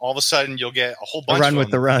them. All of a sudden, you'll get a whole bunch of them. A run with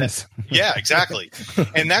the runs. Yeah, exactly.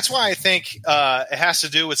 And that's why I think it has to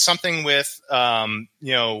do with something with,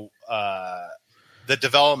 the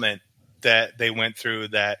development that they went through,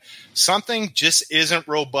 that something just isn't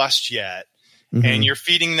robust yet, and you're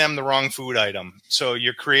feeding them the wrong food item. So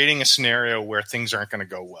you're creating a scenario where things aren't going to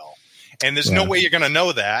go well. And there's no way you're going to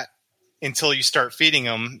know that until you start feeding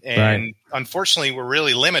them. And unfortunately, we're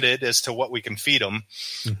really limited as to what we can feed them.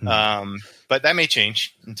 But that may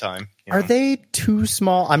change in time. Are they too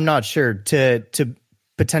small? I'm not sure to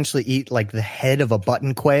potentially eat like the head of a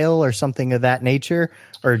button quail or something of that nature,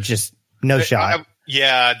 or just no shot.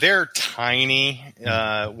 Yeah, they're tiny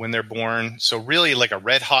when they're born. So really, like a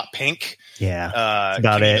red hot pink. Yeah,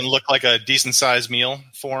 can even look like a decent sized meal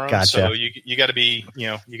for them. Gotcha. So you got to be,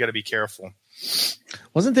 you got to be careful.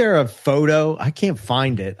 Wasn't there a photo? I can't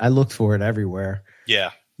find it. I looked for it everywhere.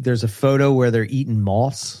 Yeah, there's a photo where they're eating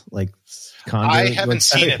moss. Like I haven't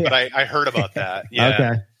seen it, but I heard about that. Yeah.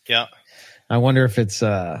 Okay. Yeah. I wonder if it's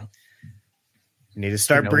you need to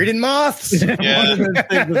start breeding moths. Yeah. One of those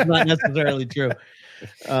things is not necessarily true.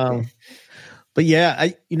 But yeah,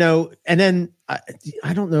 and then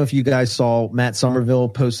I don't know if you guys saw Matt Somerville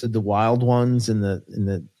posted the wild ones in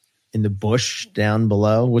the bush down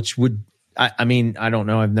below, which would, I mean, I don't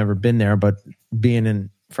know. I've never been there, but being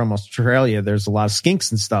from Australia, there's a lot of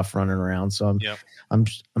skinks and stuff running around. So I'm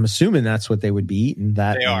assuming that's what they would be eating.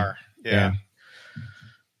 That they are. Yeah.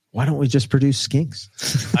 Why don't we just produce skinks?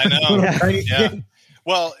 I know. Yeah.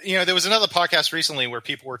 Well, there was another podcast recently where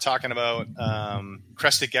people were talking about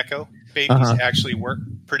crested gecko babies actually work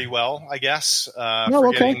pretty well, I guess,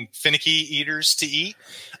 for getting finicky eaters to eat.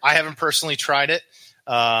 I haven't personally tried it,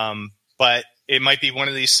 but it might be one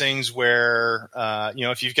of these things where,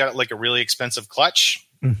 if you've got like a really expensive clutch,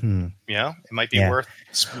 it might be worth,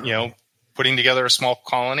 putting together a small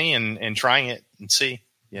colony and trying it and see.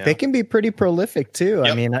 Yeah. They can be pretty prolific too.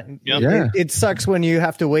 Yep. I mean, it sucks when you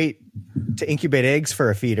have to wait to incubate eggs for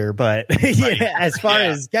a feeder, but as far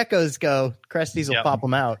as geckos go, cresties will pop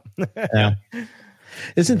them out.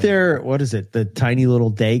 Isn't there, what is it? The tiny little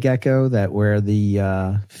day gecko where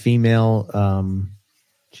the female,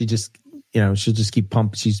 she'll just keep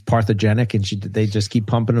pumping. She's parthogenic and they just keep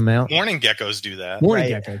pumping them out. Morning geckos do that. Morning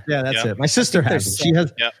gecko. Yeah, that's it. My sister has it. She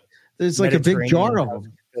has, there's like a big jar of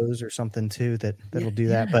them. Or something too that'll do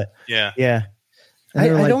that, but yeah. I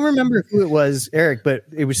don't remember who it was, Eric, but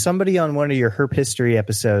it was somebody on one of your herp history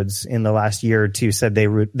episodes in the last year or two said they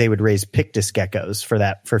would raise pictus geckos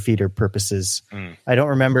for feeder purposes. I don't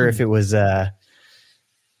remember if it was that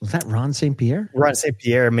Ron St. Pierre? Ron St.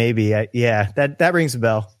 Pierre, maybe. That rings a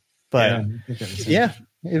bell. But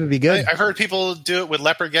it would be good. I've heard people do it with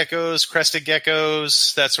leopard geckos, crested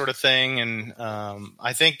geckos, that sort of thing. And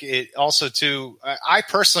I think it also, too, I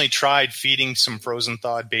personally tried feeding some frozen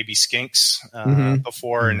thawed baby skinks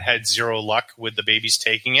before and had zero luck with the babies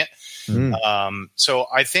taking it. So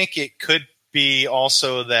I think it could be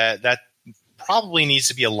also that probably needs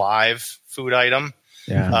to be a live food item.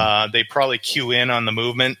 Yeah. They probably cue in on the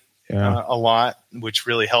movement a lot, which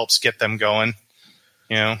really helps get them going.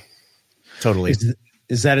 Totally.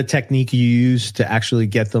 Is that a technique you use to actually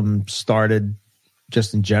get them started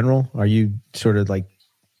just in general? Are you sort of like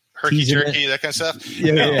herky-jerky, that kind of stuff?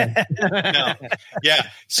 No. Yeah.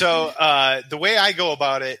 So the way I go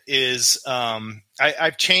about it is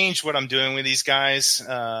I've changed what I'm doing with these guys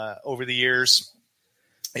over the years.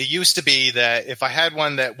 It used to be that if I had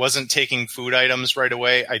one that wasn't taking food items right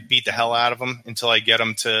away, I'd beat the hell out of them until I get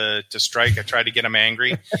them to strike. I tried to get them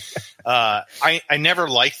angry. I never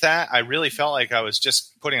liked that. I really felt like I was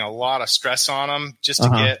just putting a lot of stress on them just to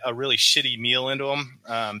get a really shitty meal into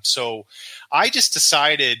them. So I just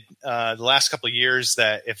decided the last couple of years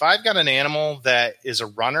that if I've got an animal that is a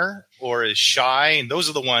runner or is shy, and those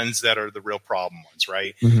are the ones that are the real problem ones,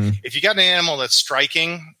 right? If you got an animal that's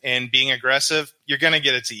striking and being aggressive, you're going to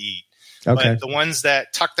get it to eat. Okay. But the ones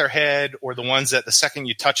that tuck their head or the ones that the second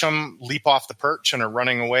you touch them, leap off the perch and are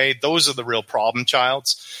running away, those are the real problem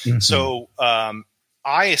childs. So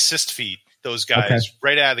I assist feed those guys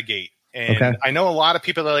right out of the gate. And I know a lot of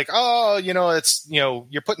people are like, oh, it's,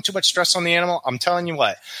 you're putting too much stress on the animal. I'm telling you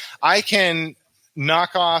what, I can knock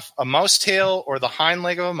off a mouse tail or the hind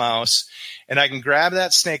leg of a mouse, and I can grab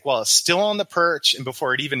that snake while it's still on the perch and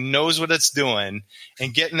before it even knows what it's doing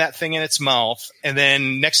and getting that thing in its mouth. And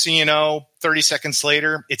then next thing you know, 30 seconds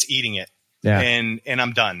later, it's eating it. Yeah. And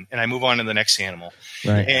I'm done. And I move on to the next animal.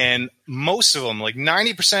 Right. And most of them, like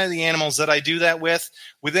 90% of the animals that I do that with,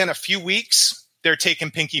 within a few weeks, they're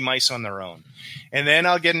taking pinky mice on their own. And then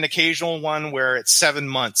I'll get an occasional one where it's 7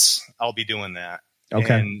 months I'll be doing that.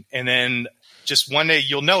 Okay. And then just one day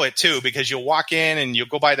you'll know it too, because you'll walk in and you'll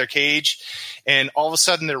go by their cage and all of a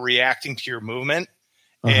sudden they're reacting to your movement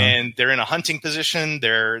and they're in a hunting position.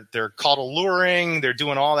 They're caught alluring. They're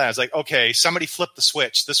doing all that. It's like, okay, somebody flipped the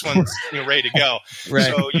switch. This one's ready to go. Right.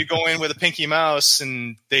 So you go in with a pinky mouse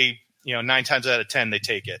and they, 9 times out of 10, they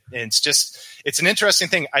take it. And it's an interesting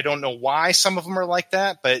thing. I don't know why some of them are like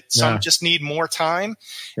that, but some just need more time.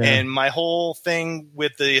 Yeah. And my whole thing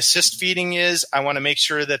with the assist feeding is I want to make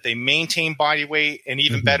sure that they maintain body weight, and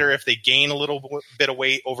even better if they gain a little bit of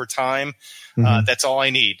weight over time. That's all I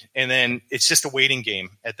need. And then it's just a waiting game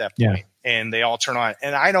at that point. And they all turn on.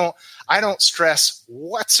 And I don't stress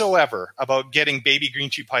whatsoever about getting baby green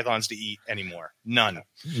tree pythons to eat anymore. None.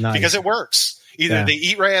 Nice. Because it works. Either they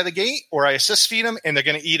eat right out of the gate or I assist feed them and they're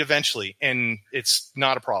going to eat eventually. And it's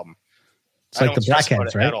not a problem. It's like the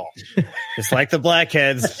blackheads, right? At all. It's like the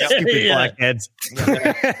blackheads. Stupid blackheads.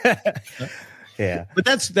 Yeah. But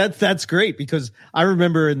that's great, because I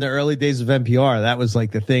remember in the early days of NPR, that was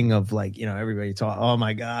like the thing of like, everybody talk, oh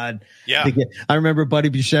my God. Yeah. I remember Buddy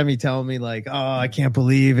Buscemi telling me like, oh, I can't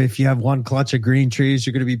believe if you have one clutch of green trees,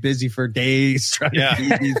 you're going to be busy for days trying to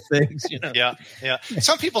feed these things. Yeah.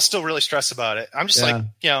 Some people still really stress about it. I'm just like,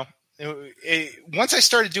 Once I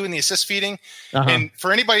started doing the assist feeding, and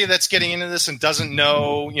for anybody that's getting into this and doesn't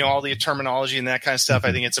know, all the terminology and that kind of stuff,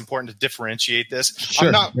 I think it's important to differentiate this. Sure.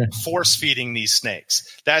 I'm not force feeding these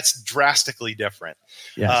snakes. That's drastically different.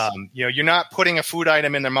 Yes. You're not putting a food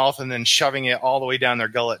item in their mouth and then shoving it all the way down their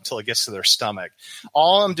gullet until it gets to their stomach.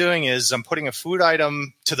 All I'm doing is I'm putting a food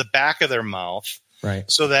item to the back of their mouth, right?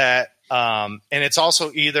 So that, and it's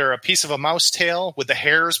also either a piece of a mouse tail with the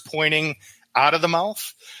hairs pointing out of the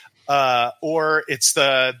mouth, or it's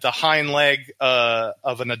the hind leg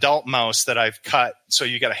of an adult mouse that I've cut. So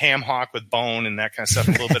you got a ham hock with bone and that kind of stuff,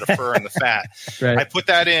 a little bit of fur and the fat. Right. I put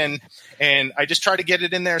that in, and I just try to get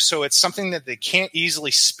it in there so it's something that they can't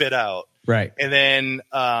easily spit out. Right. And then,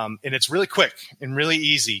 and it's really quick and really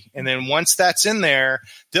easy. And then once that's in there,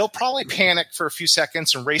 they'll probably panic for a few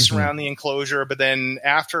seconds and race around the enclosure. But then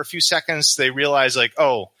after a few seconds, they realize like,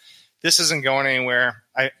 oh, this isn't going anywhere.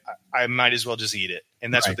 I might as well just eat it.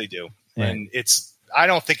 And that's what they do. Right. And I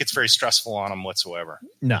don't think it's very stressful on them whatsoever.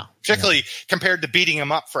 No. Particularly compared to beating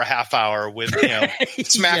them up for a half hour with,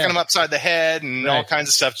 smacking them upside the head and all kinds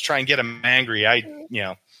of stuff to try and get them angry. I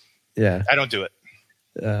don't do it.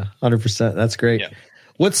 100%. That's great. Yeah.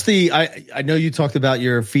 What's I know you talked about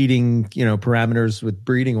your feeding, parameters with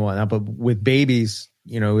breeding and whatnot, but with babies,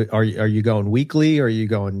 are you going weekly? Or are you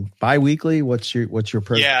going bi-weekly? What's your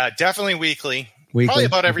approach? Yeah, definitely weekly. Probably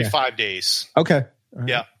about every 5 days. Okay. Right.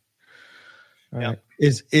 Yeah. All right.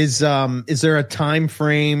 Is there a time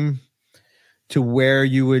frame to where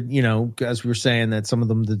you would, as we were saying that some of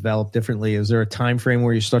them develop differently, is there a time frame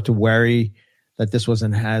where you start to worry that this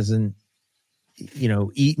hasn't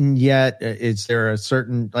eaten yet? Is there a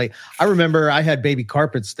certain, I remember I had baby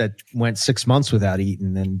carpets that went 6 months without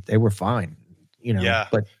eating and they were fine,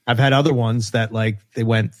 but I've had other ones that they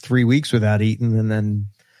went 3 weeks without eating and then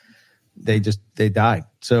they died.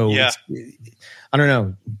 So I don't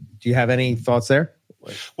know. Do you have any thoughts there?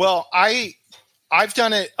 Well, I've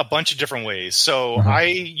done it a bunch of different ways. So I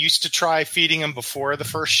used to try feeding them before the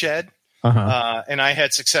first shed. And I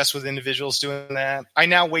had success with individuals doing that. I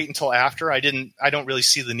now wait until after. I don't really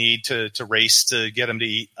see the need to race to get them to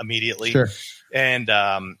eat immediately. Sure. And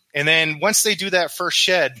then once they do that first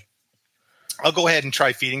shed, I'll go ahead and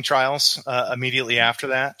try feeding trials immediately after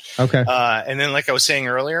that. Okay. And then, like I was saying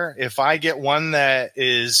earlier, if I get one that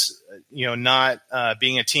is, not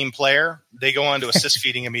being a team player, they go on to assist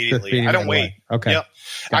feeding immediately. I don't wait. Okay. Yep.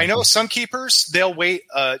 Gotcha. I know some keepers, they'll wait,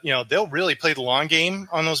 they'll really play the long game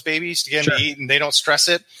on those babies to get them to eat and they don't stress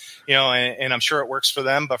it, and I'm sure it works for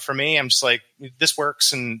them. But for me, I'm just like, this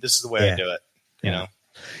works and this is the way I do it,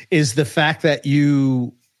 Is the fact that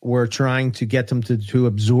you were trying to get them to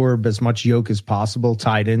absorb as much yolk as possible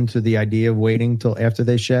tied into the idea of waiting till after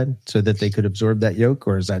they shed so that they could absorb that yolk,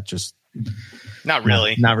 or is that just not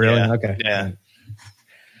really? Not really. Yeah. Okay. Yeah.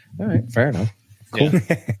 All right. Fair enough. Cool.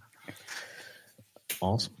 Yeah.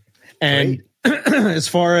 Awesome. And as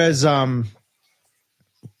far as the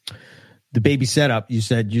baby setup, you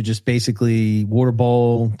said you just basically water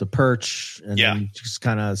bowl, the perch, and then just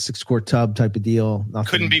kind of 6-quart tub type of deal. Nothing.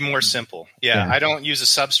 Couldn't be more simple. Yeah. I don't use a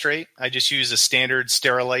substrate. I just use a standard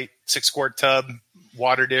Sterilite 6-quart tub,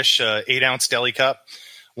 water dish, 8-ounce deli cup,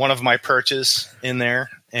 one of my perches in there,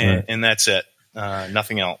 and that's it.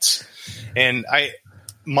 Nothing else. And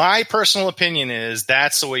my personal opinion is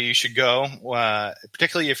that's the way you should go,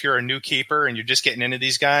 particularly if you're a new keeper and you're just getting into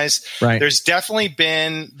these guys. Right. There's definitely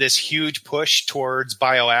been this huge push towards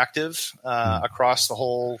bioactive across the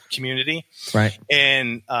whole community. Right.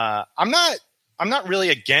 And I'm not really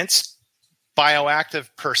against bioactive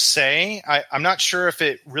per se. I'm not sure if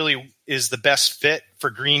it really is the best fit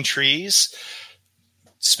for green trees,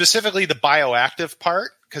 specifically the bioactive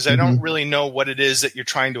part. Because I don't really know what it is that you're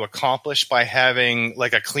trying to accomplish by having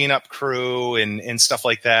like a cleanup crew and stuff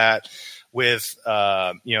like that with,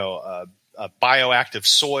 a bioactive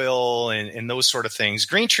soil and those sort of things.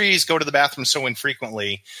 Green trees go to the bathroom so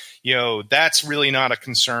infrequently, that's really not a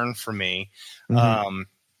concern for me. But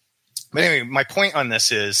anyway, my point on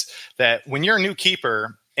this is that when you're a new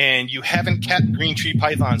keeper and you haven't kept green tree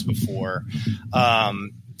pythons before,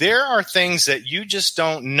 there are things that you just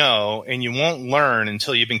don't know and you won't learn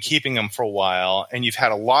until you've been keeping them for a while and you've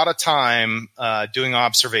had a lot of time doing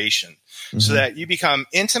observation so that you become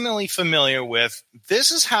intimately familiar with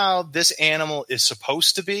this is how this animal is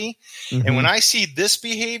supposed to be. And when I see this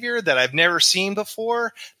behavior that I've never seen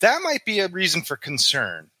before, that might be a reason for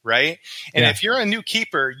concern, right? And if you're a new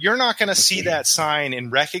keeper, you're not going to see that sign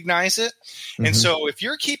and recognize it. And so if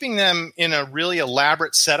you're keeping them in a really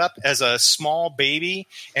elaborate setup as a small baby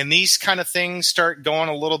and these kind of things start going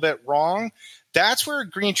a little bit wrong, that's where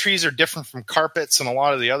green trees are different from carpets and a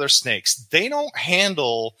lot of the other snakes. They don't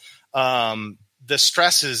handle the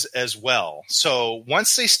stresses as well. So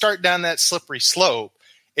once they start down that slippery slope,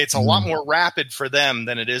 it's a lot more rapid for them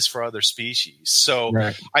than it is for other species. So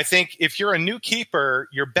I think if you're a new keeper,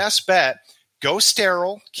 your best bet, go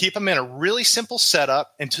sterile, keep them in a really simple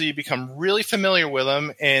setup until you become really familiar with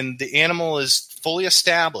them and the animal is fully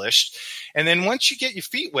established. And then once you get your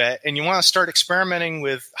feet wet and you want to start experimenting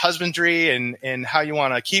with husbandry and how you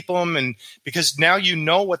want to keep them, and because now you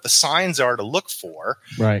know what the signs are to look for,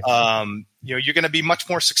 right? You're going to be much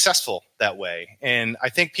more successful that way. And I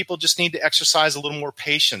think people just need to exercise a little more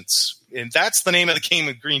patience. And that's the name of the game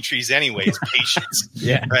of green trees anyway, is patience.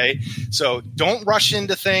 Right? So don't rush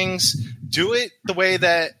into things. Do it the way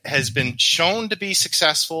that has been shown to be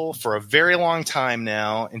successful for a very long time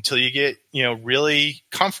now until you get, really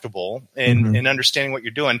comfortable and understanding what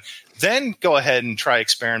you're doing. Then go ahead and try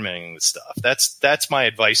experimenting with stuff. That's my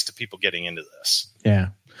advice to people getting into this. Yeah.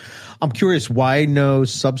 I'm curious, why no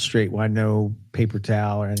substrate? Why no paper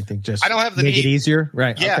towel or anything? Just I don't have the make need. It easier,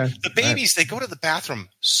 right? Yeah, okay. The babies, they go to the bathroom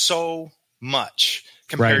so much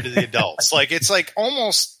compared to the adults. It's like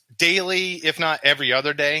almost daily, if not every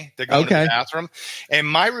other day, they're going to the bathroom. And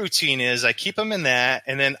my routine is I keep them in that,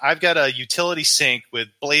 and then I've got a utility sink with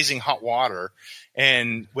blazing hot water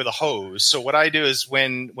and with a hose. So what I do is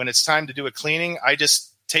when it's time to do a cleaning, I just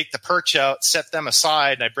take the perch out, set them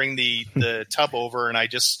aside, and I bring the tub over, and I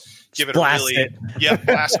just give it blast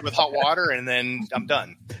it with hot water, and then I'm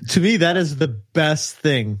done. To me, that is the best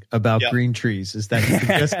thing about green trees is that you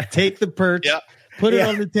can just take the perch, put it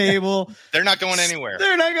on the table. They're not going anywhere.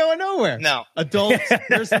 They're not going nowhere. No. Adults,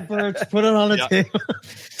 there's the perch, put it on the table.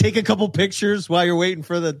 Take a couple pictures while you're waiting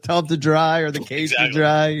for the tub to dry or the cage to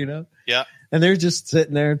dry, Yeah. And they're just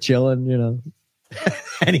sitting there chilling,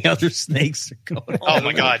 Any other snakes are going on? Oh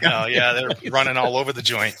my God, no. Yeah, they're running all over the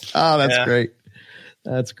joint. Oh, that's great.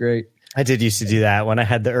 That's great. I did used to do that when I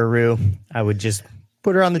had the Uru. I would just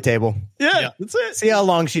put her on the table. Yeah. That's it. See how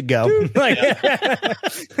long she'd go.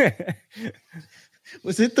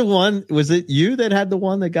 Was it you that had the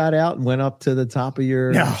one that got out and went up to the top of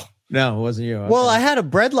your? No, it wasn't you. Okay. Well, I had a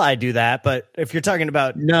breadlie do that, but if you're talking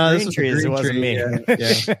about green trees, it wasn't me.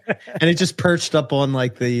 Yeah. And it just perched up on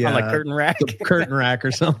like the on curtain rack, curtain rack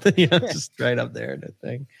or something. Just right up there in the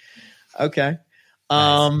thing. Okay.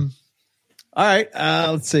 Nice. All right.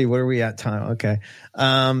 Let's see. Where are we at time? Okay.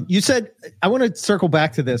 You said I want to circle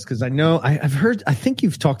back to this because I know I've heard. I think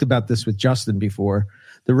you've talked about this with Justin before.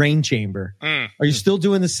 The rain chamber. Are you still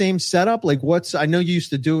doing the same setup? Like I know you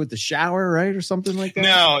used to do it with the shower, right? Or something like that?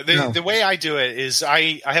 No, the way I do it is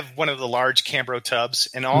I have one of the large Cambro tubs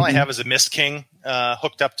and all I have is a Mist King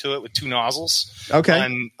hooked up to it with two nozzles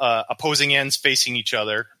on opposing ends facing each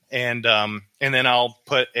other. And then I'll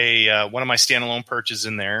put one of my standalone perches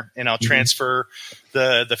in there and I'll transfer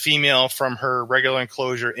the female from her regular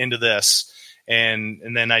enclosure into this.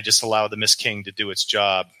 And then I just allow the Mist King to do its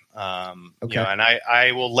job. And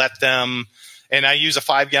I will let them, and I use a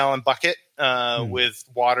 5-gallon bucket with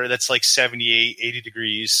water that's like 78, 80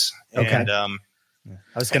 degrees. And, I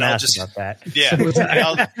was going to ask about that. Yeah.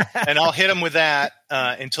 and I'll hit them with that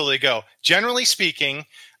until they go. Generally speaking,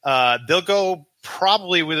 they'll go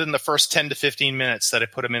probably within the first 10 to 15 minutes that I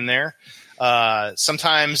put them in there.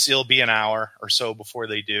 Sometimes it'll be an hour or so before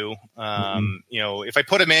they do. If I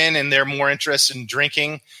put them in and they're more interested in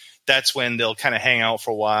drinking, that's when they'll kind of hang out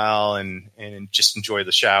for a while and just enjoy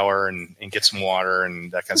the shower and get some water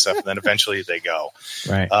and that kind of stuff. And then eventually they go.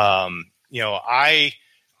 Right.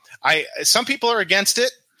 Some people are against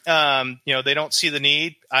it. They don't see the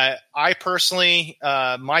need. I personally,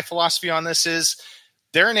 my philosophy on this is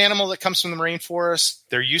they're an animal that comes from the rainforest.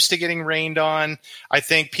 They're used to getting rained on. I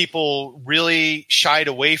think people really shied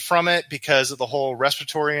away from it because of the whole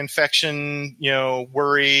respiratory infection,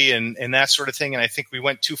 worry and that sort of thing. And I think we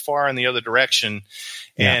went too far in the other direction.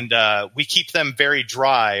 Yeah. And we keep them very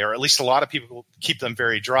dry, or at least a lot of people keep them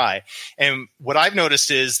very dry. And what I've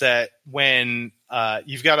noticed is that when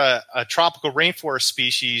you've got a tropical rainforest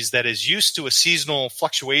species that is used to a seasonal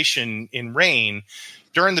fluctuation in rain,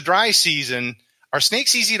 during the dry season, are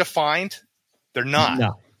snakes easy to find? They're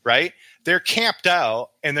not, right? They're camped out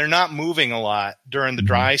and they're not moving a lot during the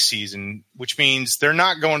dry season, which means they're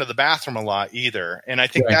not going to the bathroom a lot either. And I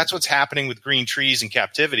think that's what's happening with green trees in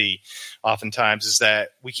captivity oftentimes is that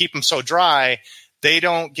we keep them so dry, they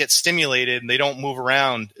don't get stimulated and they don't move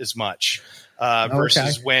around as much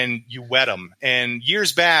versus when you wet them. And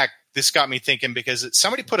years back, this got me thinking because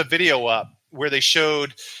somebody put a video up where they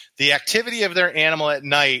showed the activity of their animal at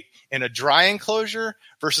night in a dry enclosure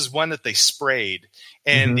versus one that they sprayed.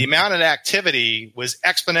 And the amount of activity was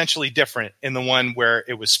exponentially different in the one where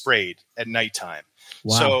it was sprayed at nighttime.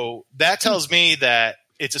 Wow. So that tells me that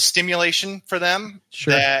it's a stimulation for them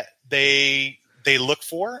Sure. that they look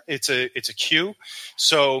for. It's a cue.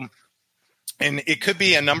 So, and it could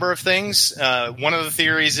be a number of things. One of the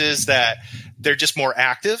theories is that they're just more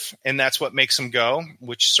active, and that's what makes them go,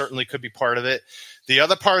 which certainly could be part of it. The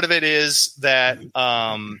other part of it is that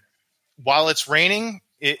while it's raining,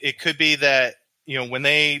 it could be that, when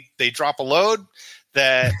they drop a load,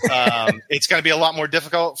 that it's going to be a lot more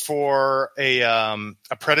difficult for a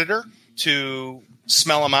predator to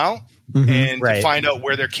smell them out and to find out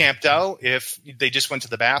where they're camped out if they just went to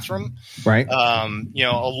the bathroom. Right. A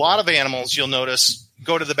lot of animals, you'll notice,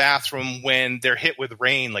 go to the bathroom when they're hit with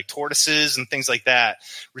rain, like tortoises and things like that,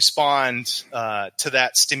 respond to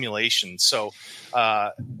that stimulation. So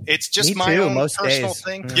it's just my own personal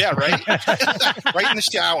thing. Yeah, right? Right in the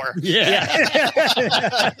shower. Yeah.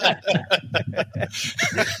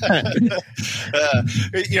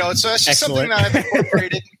 So that's just something that I've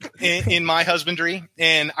incorporated in my husbandry.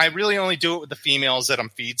 And I really only do it with the females that I'm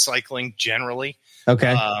feed cycling generally.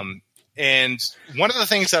 Okay. And one of the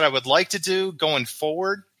things that I would like to do going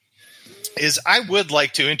forward is I would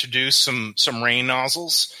like to introduce some rain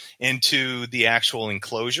nozzles into the actual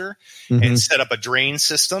enclosure and set up a drain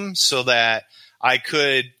system so that I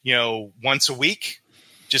could, once a week,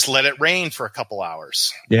 just let it rain for a couple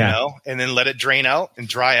hours, and then let it drain out and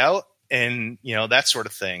dry out and, that sort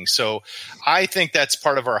of thing. So I think that's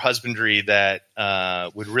part of our husbandry that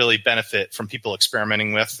would really benefit from people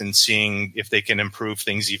experimenting with and seeing if they can improve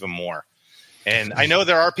things even more. And I know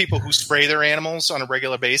there are people who spray their animals on a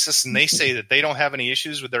regular basis, and they say that they don't have any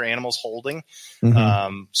issues with their animals holding.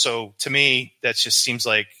 So to me, that just seems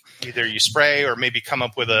like either you spray or maybe come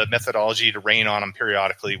up with a methodology to rain on them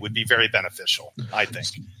periodically would be very beneficial, I think.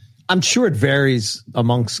 I'm sure it varies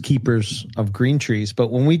amongst keepers of green trees,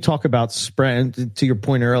 but when we talk about spraying, to your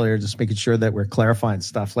point earlier, just making sure that we're clarifying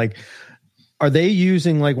stuff, like, are they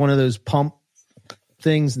using like one of those pump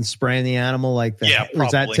things and spraying the animal like that? Yeah, probably.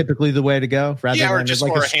 Is that typically the way to go? Or just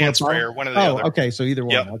like a hand sprayer, one of the other. Okay, so either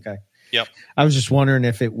one. Yep. Okay. Yep. I was just wondering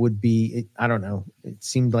if it would be, I don't know. It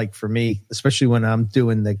seemed like for me, especially when I'm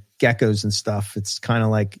doing the geckos and stuff, it's kind of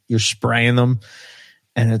like you're spraying them,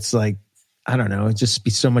 and it's like, I don't know, it'd just be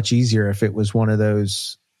so much easier if it was one of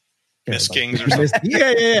those Miss Kings or something.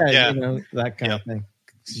 Yeah. That kind of thing.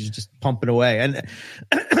 You just pump it away. And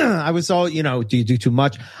I was all, do you do too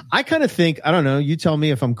much? I kind of think, I don't know, you tell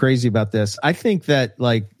me if I'm crazy about this. I think that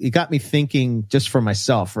like it got me thinking just for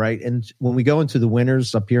myself, right? And when we go into the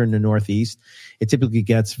winters up here in the Northeast, it typically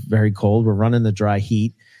gets very cold. We're running the dry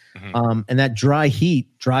heat. And that dry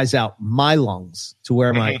heat dries out my lungs to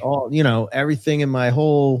where my, everything in my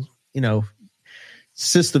whole,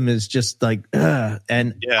 system is just like,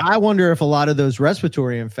 I wonder if a lot of those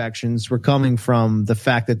respiratory infections were coming from the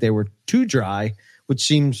fact that they were too dry, which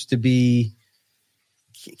seems to be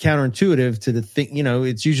counterintuitive to the thing.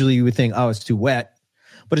 It's usually you would think, oh, it's too wet,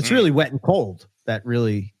 but it's really wet and cold that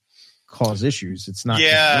really cause issues. It's not.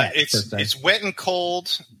 Yeah, it's wet and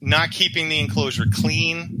cold, not keeping the enclosure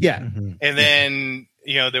clean. Yeah. And then,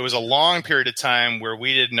 there was a long period of time where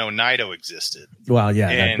we didn't know Nido existed. Well, yeah.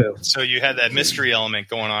 And so you had that mystery element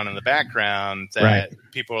going on in the background that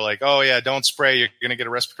people were like, oh, yeah, don't spray. You're going to get a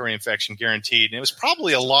respiratory infection guaranteed. And it was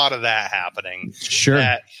probably a lot of that happening. Sure.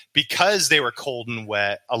 That because they were cold and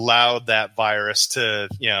wet allowed that virus to,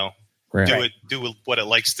 do what it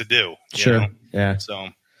likes to do. Sure. Yeah. So.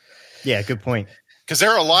 Yeah, good point. Because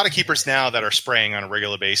there are a lot of keepers now that are spraying on a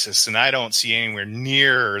regular basis, and I don't see anywhere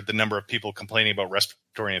near the number of people complaining about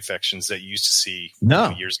respiratory infections that you used to see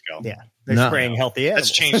years ago. Yeah, they're spraying healthy animals.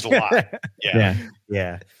 That's changed a lot.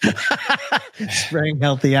 Yeah. Spraying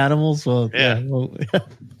healthy animals. Well,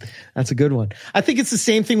 that's a good one. I think it's the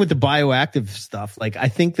same thing with the bioactive stuff. Like, I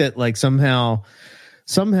think that like somehow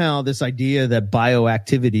this idea that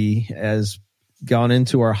bioactivity has gone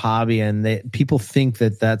into our hobby, and people think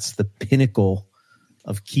that that's the pinnacle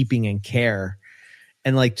of keeping and care.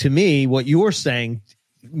 And like, to me, what you're saying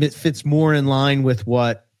fits more in line with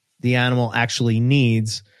what the animal actually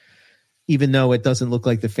needs, even though it doesn't look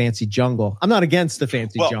like the fancy jungle. I'm not against the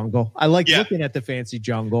fancy jungle. I like looking at the fancy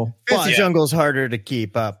jungle. Fancy jungle is harder to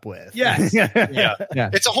keep up with. Yes. Yeah.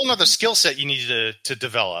 It's a whole nother skill set you need to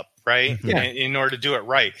develop, right? In order to do it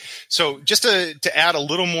right. So just to add a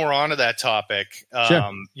little more onto that topic,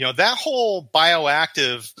 that whole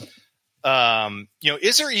bioactive,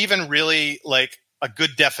 is there even really like a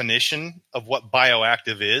good definition of what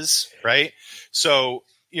bioactive is, right? So,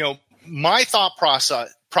 my thought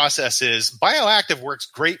process is bioactive works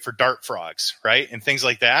great for dart frogs, right? And things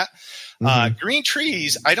like that. Green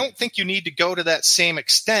trees, I don't think you need to go to that same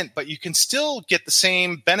extent, but you can still get the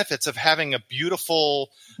same benefits of having a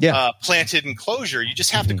beautiful planted enclosure. You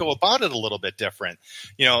just have to go about it a little bit different.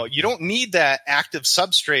 You know, you don't need that active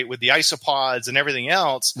substrate with the isopods and everything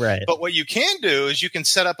else. Right. But what you can do is you can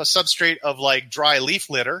set up a substrate of like dry leaf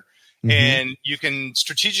litter. And you can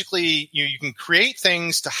strategically, you can create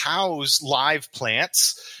things to house live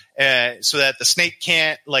plants so that the snake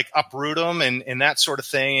can't like uproot them and that sort of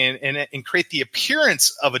thing and create the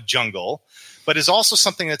appearance of a jungle, but is also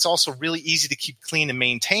something that's also really easy to keep clean and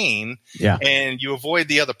maintain. Yeah. And you avoid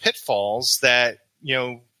the other pitfalls that, you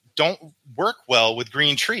know, don't work well with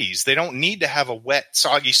green trees. They don't need to have a wet,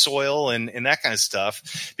 soggy soil and that kind of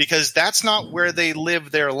stuff, because that's not where they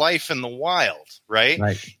live their life in the wild, right?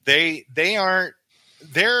 They're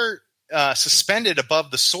suspended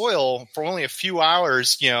above the soil for only a few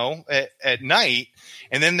hours, you know, at night.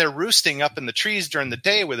 And then they're roosting up in the trees during the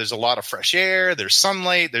day where there's a lot of fresh air, there's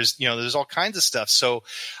sunlight, there's all kinds of stuff. So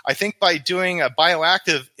I think by doing a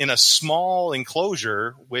bioactive in a small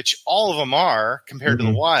enclosure, which all of them are compared to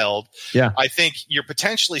the wild, I think you're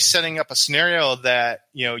potentially setting up a scenario that,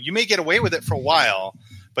 you know, you may get away with it for a while,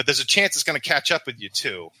 but there's a chance it's going to catch up with you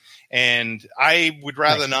too. And I would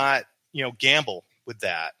rather not, you know, gamble with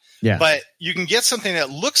that. Yeah. But you can get something that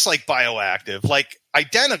looks like bioactive, like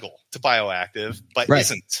identical to bioactive, but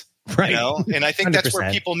isn't. Right. You know? And I think 100%. that's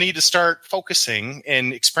where people need to start focusing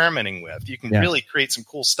and experimenting with. You can really create some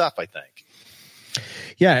cool stuff, I think.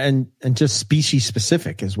 Yeah, and just species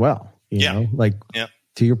specific as well. You know, like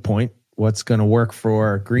to your point, what's going to work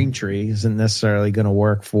for green tree isn't necessarily going to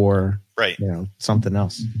work for you know, something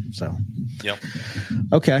else. So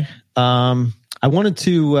okay. I wanted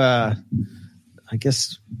to I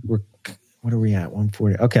guess what are we at?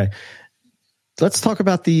 140. Okay. Let's talk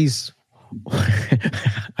about these.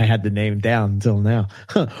 I had the name down until now.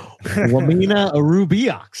 Wamena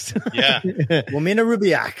arubiax. Wamena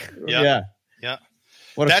rubiac. Yeah.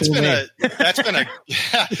 What that's cool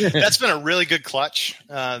been a really good clutch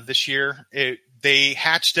this year. They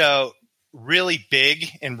hatched out really big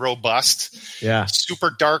and robust. Super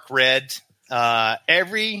dark red.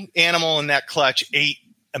 Every animal in that clutch ate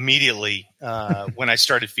immediately when I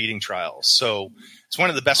started feeding trials. So it's one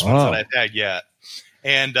of the best ones that I've had yet.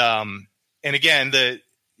 And again, the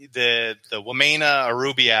Wamena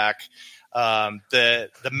arubiac, the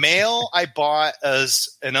male I bought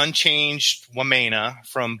as an unchanged Wamena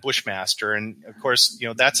from Bushmaster. And of course, you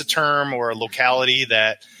know, that's a term or a locality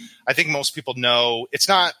that I think most people know. It's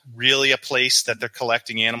not really a place that they're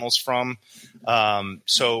collecting animals from.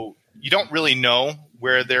 So you don't really know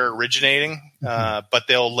where they're originating, but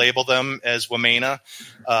they'll label them as Wamena.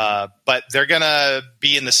 But they're going to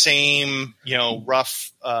be in the same, you know,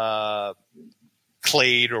 rough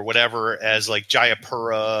clade or whatever as like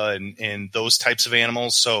Jayapura and those types of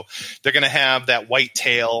animals. So they're going to have that white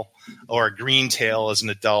tail or a green tail as an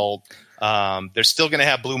adult. They're still going to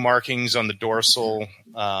have blue markings on the dorsal.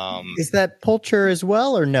 Is that Pulcher as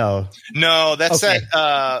well, or no? No, that's that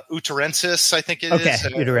Uterensis, I think it is.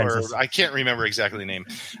 Uterensis. Or I can't remember exactly the name.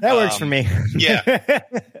 That works for me.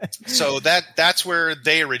 So that's where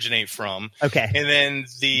they originate from. Okay. And then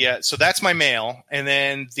so that's my male. And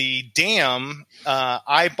then the dam,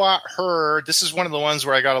 I bought her. This is one of the ones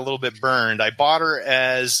where I got a little bit burned. I bought her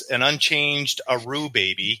as an unchanged Aru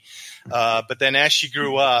baby. But then as she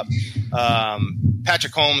grew up,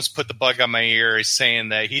 Patrick Holmes put the bug on my ear saying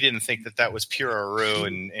that he didn't think that was pure Aru.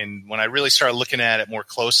 And when I really started looking at it more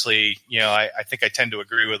closely, you know, I think I tend to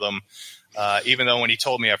agree with him. Even though when he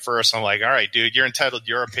told me at first, I'm like, all right, dude, you're entitled to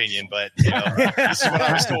your opinion, but you know, this is what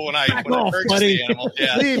I was told when I purchased the animal.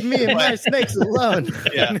 Yeah. Leave me and my snakes alone.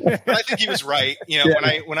 But I think he was right. You know,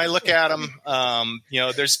 when I look at him, you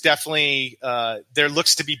know, there's definitely there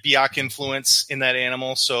looks to be Biak influence in that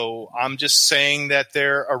animal. So I'm just saying that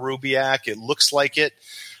they're a Rubiac. It looks like it.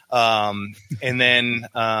 And then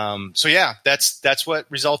so yeah, that's what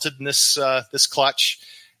resulted in this clutch.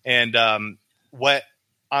 And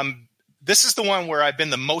this is the one where I've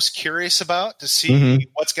been the most curious about to see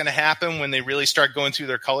what's going to happen when they really start going through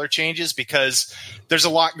their color changes, because there's a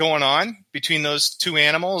lot going on between those two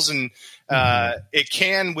animals. And it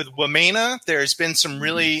can, with Wamena, there's been some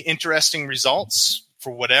really interesting results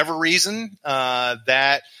for whatever reason.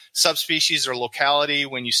 That subspecies or locality,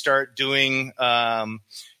 when you start doing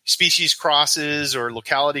species crosses or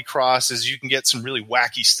locality crosses, you can get some really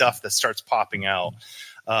wacky stuff that starts popping out.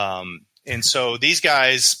 And so these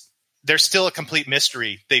guys, they're still a complete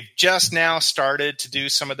mystery. They've just now started to do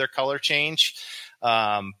some of their color change,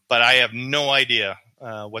 but I have no idea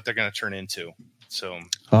what they're going to turn into. So,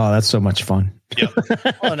 oh, that's so much fun. Yeah,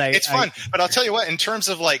 well, it's fun. But I'll tell you what, in terms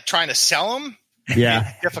of like trying to sell them, yeah,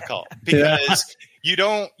 it's difficult because you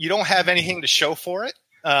don't have anything to show for it.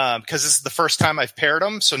 Because this is the first time I've paired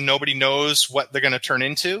them, so nobody knows what they're going to turn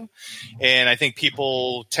into, and I think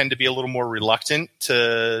people tend to be a little more reluctant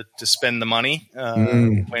to spend the money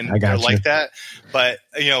when they're like that. But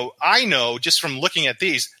I know just from looking at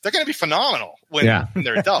these, they're going to be phenomenal when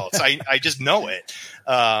they're adults. I just know it.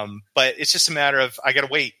 But it's just a matter of I got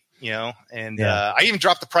to wait. And I even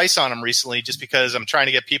dropped the price on them recently just because I'm trying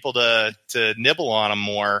to get people to nibble on them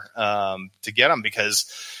more to get them, because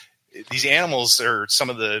these animals are some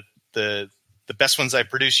of the best ones I've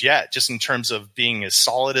produced yet, just in terms of being as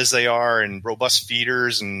solid as they are and robust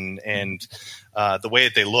feeders and the way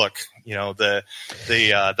that they look. The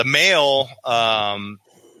male,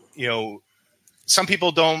 some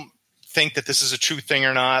people don't think that this is a true thing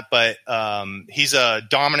or not, but he's a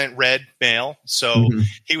dominant red male. So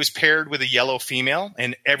he was paired with a yellow female,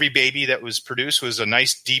 and every baby that was produced was a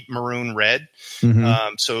nice deep maroon red.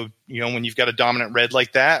 So, when you've got a dominant red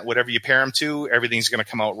like that, whatever you pair them to, everything's going to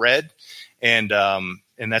come out red. And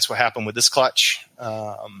that's what happened with this clutch.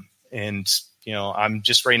 I'm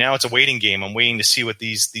just right now, it's a waiting game. I'm waiting to see what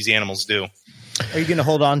these animals do. Are you going to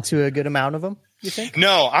hold on to a good amount of them, you think?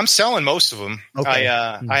 No, I'm selling most of them. Okay.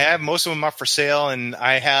 I have most of them up for sale, and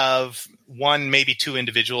I have one, maybe two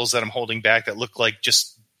individuals that I'm holding back that look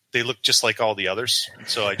just like all the others.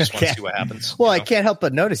 So I just want to see what happens. Well, I can't help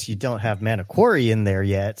but notice you don't have Manokwari in there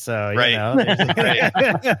yet. So, right.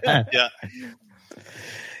 Yeah.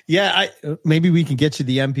 Yeah, maybe we can get you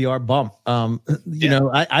the NPR bump. I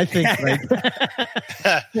think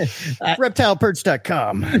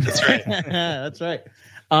reptileperch.com. That's right. That's right.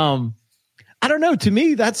 I don't know. To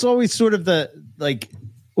me, that's always sort of it's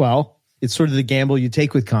sort of the gamble you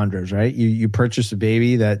take with chondros, right? You purchase a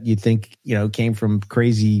baby that you think, came from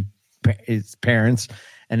crazy parents,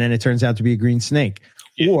 and then it turns out to be a green snake.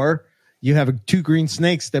 Yeah. Or you have two green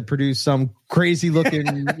snakes that produce some crazy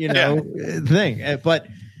looking, thing. But,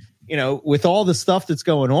 with all the stuff that's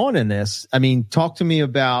going on in this, I mean, talk to me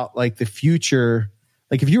about like the future.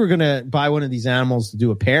 Like if you were going to buy one of these animals to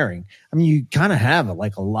do a pairing, I mean, you kind of have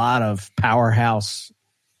a lot of powerhouse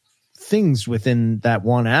things within that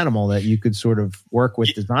one animal that you could sort of work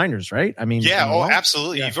with designers, right? I mean,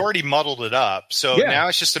 absolutely. Yeah. You've already muddled it up. So now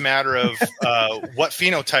it's just a matter of what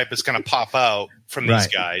phenotype is going to pop out from these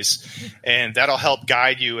guys, and that'll help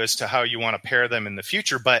guide you as to how you want to pair them in the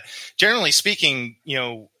future. But generally speaking,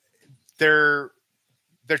 they're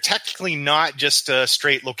technically not just a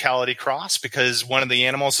straight locality cross, because one of the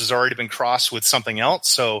animals has already been crossed with something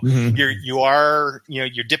else. So you're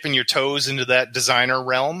dipping your toes into that designer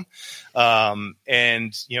realm.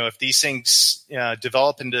 And if these things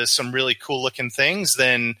develop into some really cool looking things,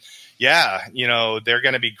 then they're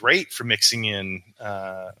going to be great for mixing in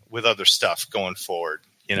with other stuff going forward,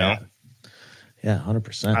 Yeah,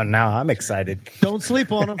 100%. Now I'm excited. Don't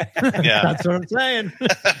sleep on them. Yeah, that's what I'm saying.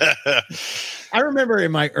 I remember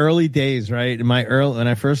in my early days, right? When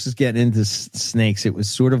I first was getting into snakes, it was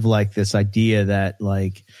sort of like this idea that,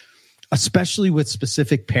 like, especially with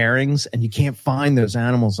specific pairings, and you can't find those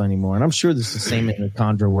animals anymore. And I'm sure this is the same in the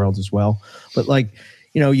chondro world as well. But like,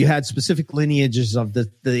 you had specific lineages of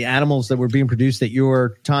the animals that were being produced at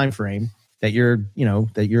your time frame, that you're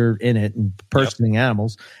in it and purchasing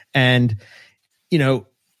animals, and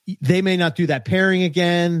they may not do that pairing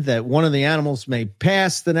again, that one of the animals may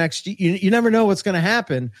pass the next. You never know what's going to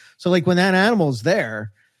happen. So like when that animal's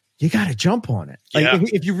there, you got to jump on it.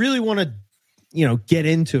 Like if you really want to, get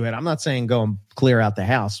into it, I'm not saying go and clear out the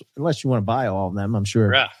house unless you want to buy all of them. I'm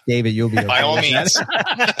sure, David, you'll be okay by all means.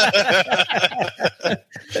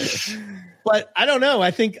 But I don't know.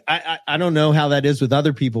 I think I don't know how that is with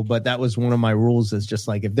other people, but that was one of my rules, is just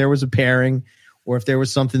like if there was a pairing, or if there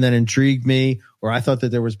was something that intrigued me, or I thought that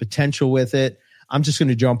there was potential with it, I'm just going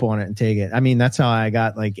to jump on it and take it. I mean, that's how I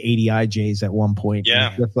got like 80 IJs at one point.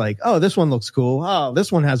 Yeah. Just like, oh, this one looks cool. Oh,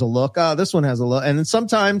 this one has a look. Oh, this one has a look. And then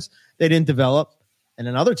sometimes they didn't develop. And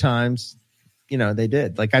then other times, they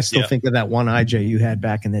did. Like I still think of that one IJ you had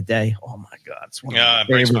back in the day. Oh my God. It's one of my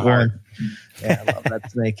favorite ones. Yeah, I love that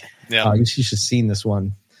snake. Yeah. You should have seen this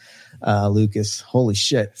one. Lucas, holy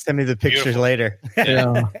shit. Send me the pictures later.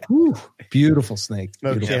 Whew, beautiful snake.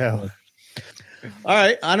 Beautiful snake. All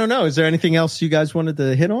right. I don't know. Is there anything else you guys wanted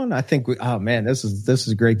to hit on? I think this is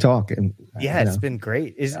a great talk. And it's been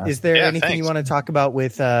great. Is there anything you want to talk about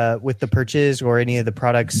with the perches or any of the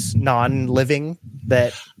products non-living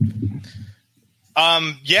that?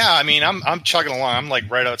 I mean, I'm chugging along. I'm like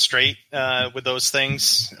right out straight with those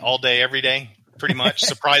things all day, every day. pretty much.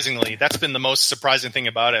 Surprisingly, that's been the most surprising thing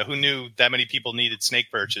about it. Who knew that many people needed snake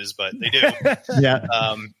perches, but they do.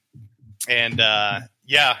 Yeah.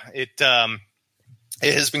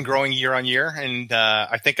 It has been growing year on year. And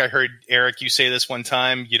I think I heard, Eric, you say this one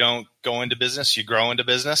time, you don't go into business, you grow into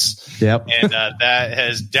business. Yep. And that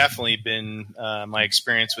has definitely been my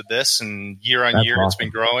experience with this. And year on year, It's been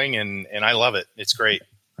growing, and I love it. It's great.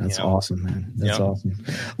 That's awesome, man. That's awesome.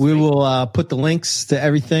 We will put the links to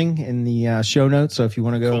everything in the show notes. So if you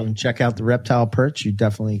want to go and check out the Reptile Perch, you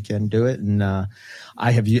definitely can do it. And I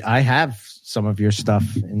have some of your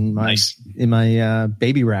stuff in my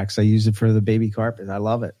baby racks. I use it for the baby carpet. I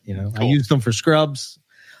love it. I use them for scrubs.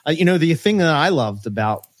 The thing that I loved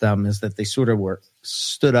about them is that they sort of were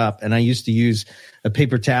stood up, and I used to use a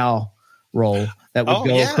paper towel roll that would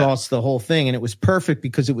go across the whole thing, and it was perfect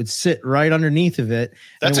because it would sit right underneath of it.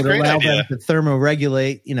 That's and it would a great allow idea. them to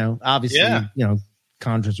thermoregulate. Obviously,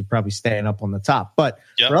 chondros are probably staying up on the top, but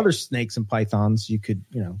for other snakes and pythons, you could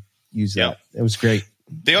use that. It was great.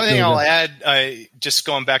 The only thing I'll add, just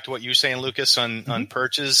going back to what you were saying, Lucas, on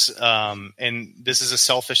perches, and this is a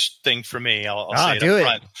selfish thing for me. I'll say it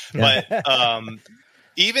up front. But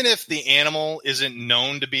even if the animal isn't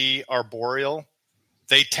known to be arboreal,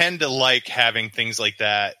 they tend to like having things like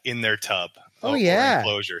that in their tub. Or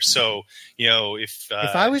enclosure. So, if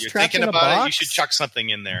I was you're thinking about it, you should chuck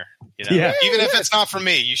something in there. Even if it's not for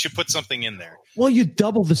me, you should put something in there. Well, you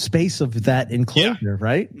double the space of that enclosure,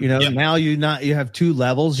 right? Now you have two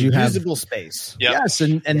levels. You have usable space. Yes,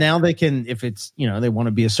 and now they can, if it's they want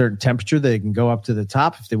to be a certain temperature, they can go up to the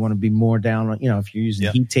top. If they want to be more down, if you're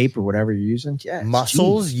using heat tape or whatever you're using,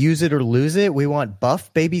 muscles, use it or lose it. We want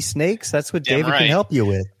buff baby snakes. That's what David can help you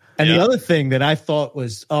with. And the other thing that I thought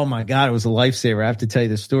was, oh my God, it was a lifesaver. I have to tell you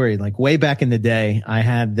the story. Like way back in the day,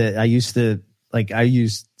 I used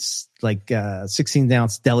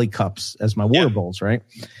 16-ounce deli cups as my water bowls, right?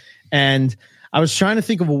 And I was trying to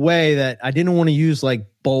think of a way that I didn't want to use like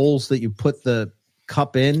bowls that you put the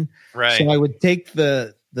cup in. Right. So I would take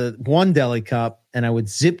the one deli cup and I would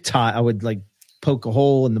zip tie. I would like poke a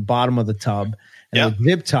hole in the bottom of the tub and I would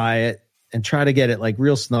zip tie it and try to get it like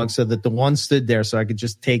real snug so that the one stood there so I could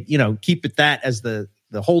just take, keep it that as the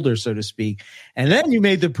holder, so to speak. And then you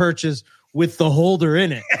made the purchase with the holder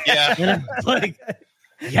in it. Yeah. And I'm like,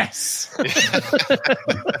 yes.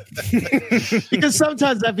 Because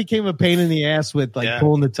sometimes that became a pain in the ass with like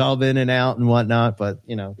pulling the tub in and out and whatnot. But,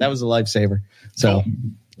 that was a lifesaver. So,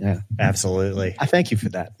 absolutely. I thank you for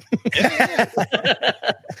that.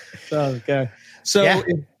 So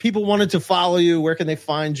if people wanted to follow you, where can they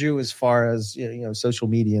find you as far as social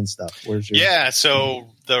media and stuff? So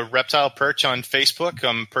the Reptile Perch on Facebook,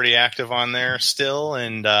 I'm pretty active on there still,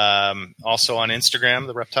 and also on Instagram,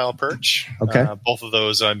 the Reptile Perch. Okay, both of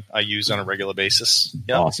those I use on a regular basis.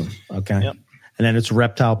 Awesome. Okay, and then it's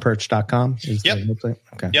reptileperch.com.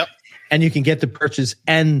 Okay. Yep. And you can get the perches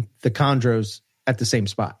and the chondros at the same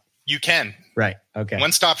spot. You can. Right. Okay.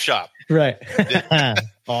 One-stop shop. Right.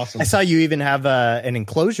 Awesome. I saw you even have an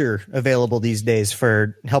enclosure available these days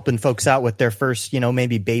for helping folks out with their first,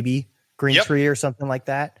 maybe baby green tree or something like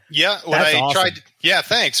that. Yeah.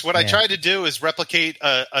 Thanks. What I tried to do is replicate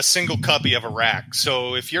a single cubby of a rack.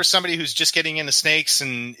 So if you're somebody who's just getting into snakes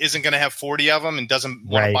and isn't going to have 40 of them and doesn't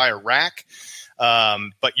want to buy a rack,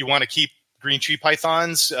 but you want to keep green tree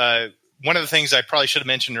pythons, one of the things I probably should have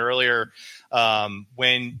mentioned earlier,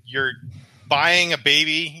 when you're buying a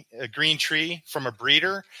green tree from a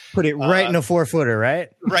breeder, put it right in a 4-footer, right?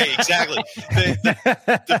 Right, exactly.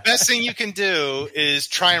 The best thing you can do is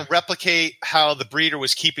try and replicate how the breeder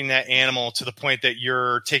was keeping that animal to the point that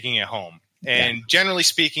you're taking it home. And generally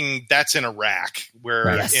speaking, that's in a rack where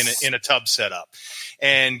in a tub setup.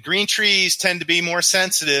 And green trees tend to be more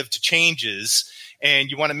sensitive to changes.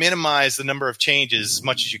 And you want to minimize the number of changes as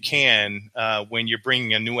much as you can when you're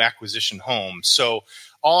bringing a new acquisition home. So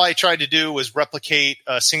all I tried to do was replicate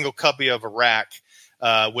a single cubby of a rack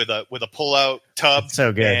with a pull-out tub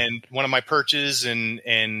and one of my perches and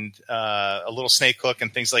a little snake hook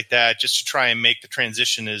and things like that, just to try and make the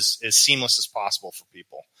transition as seamless as possible for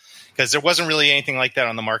people. Because there wasn't really anything like that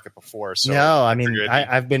on the market before. So no, I mean,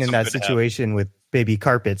 I've been in that situation with baby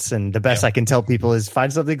carpets, and the best I can tell people is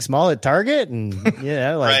find something small at Target and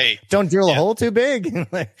don't drill a hole too big.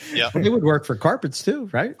 It would work for carpets too,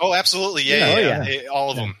 right? Oh, absolutely.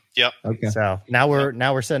 All of them. Yep. Okay. So now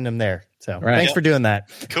we're sending them there. So thanks for doing that.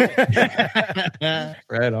 Cool.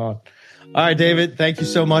 Right on. All right, David, thank you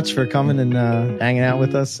so much for coming and hanging out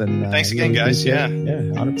with us. And thanks again, guys. Yeah,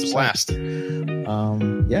 100%. It's a blast.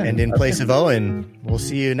 And in place of Owen, we'll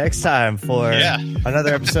see you next time for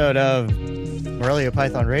another episode of Morelia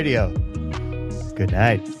Python Radio. Good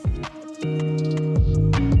night.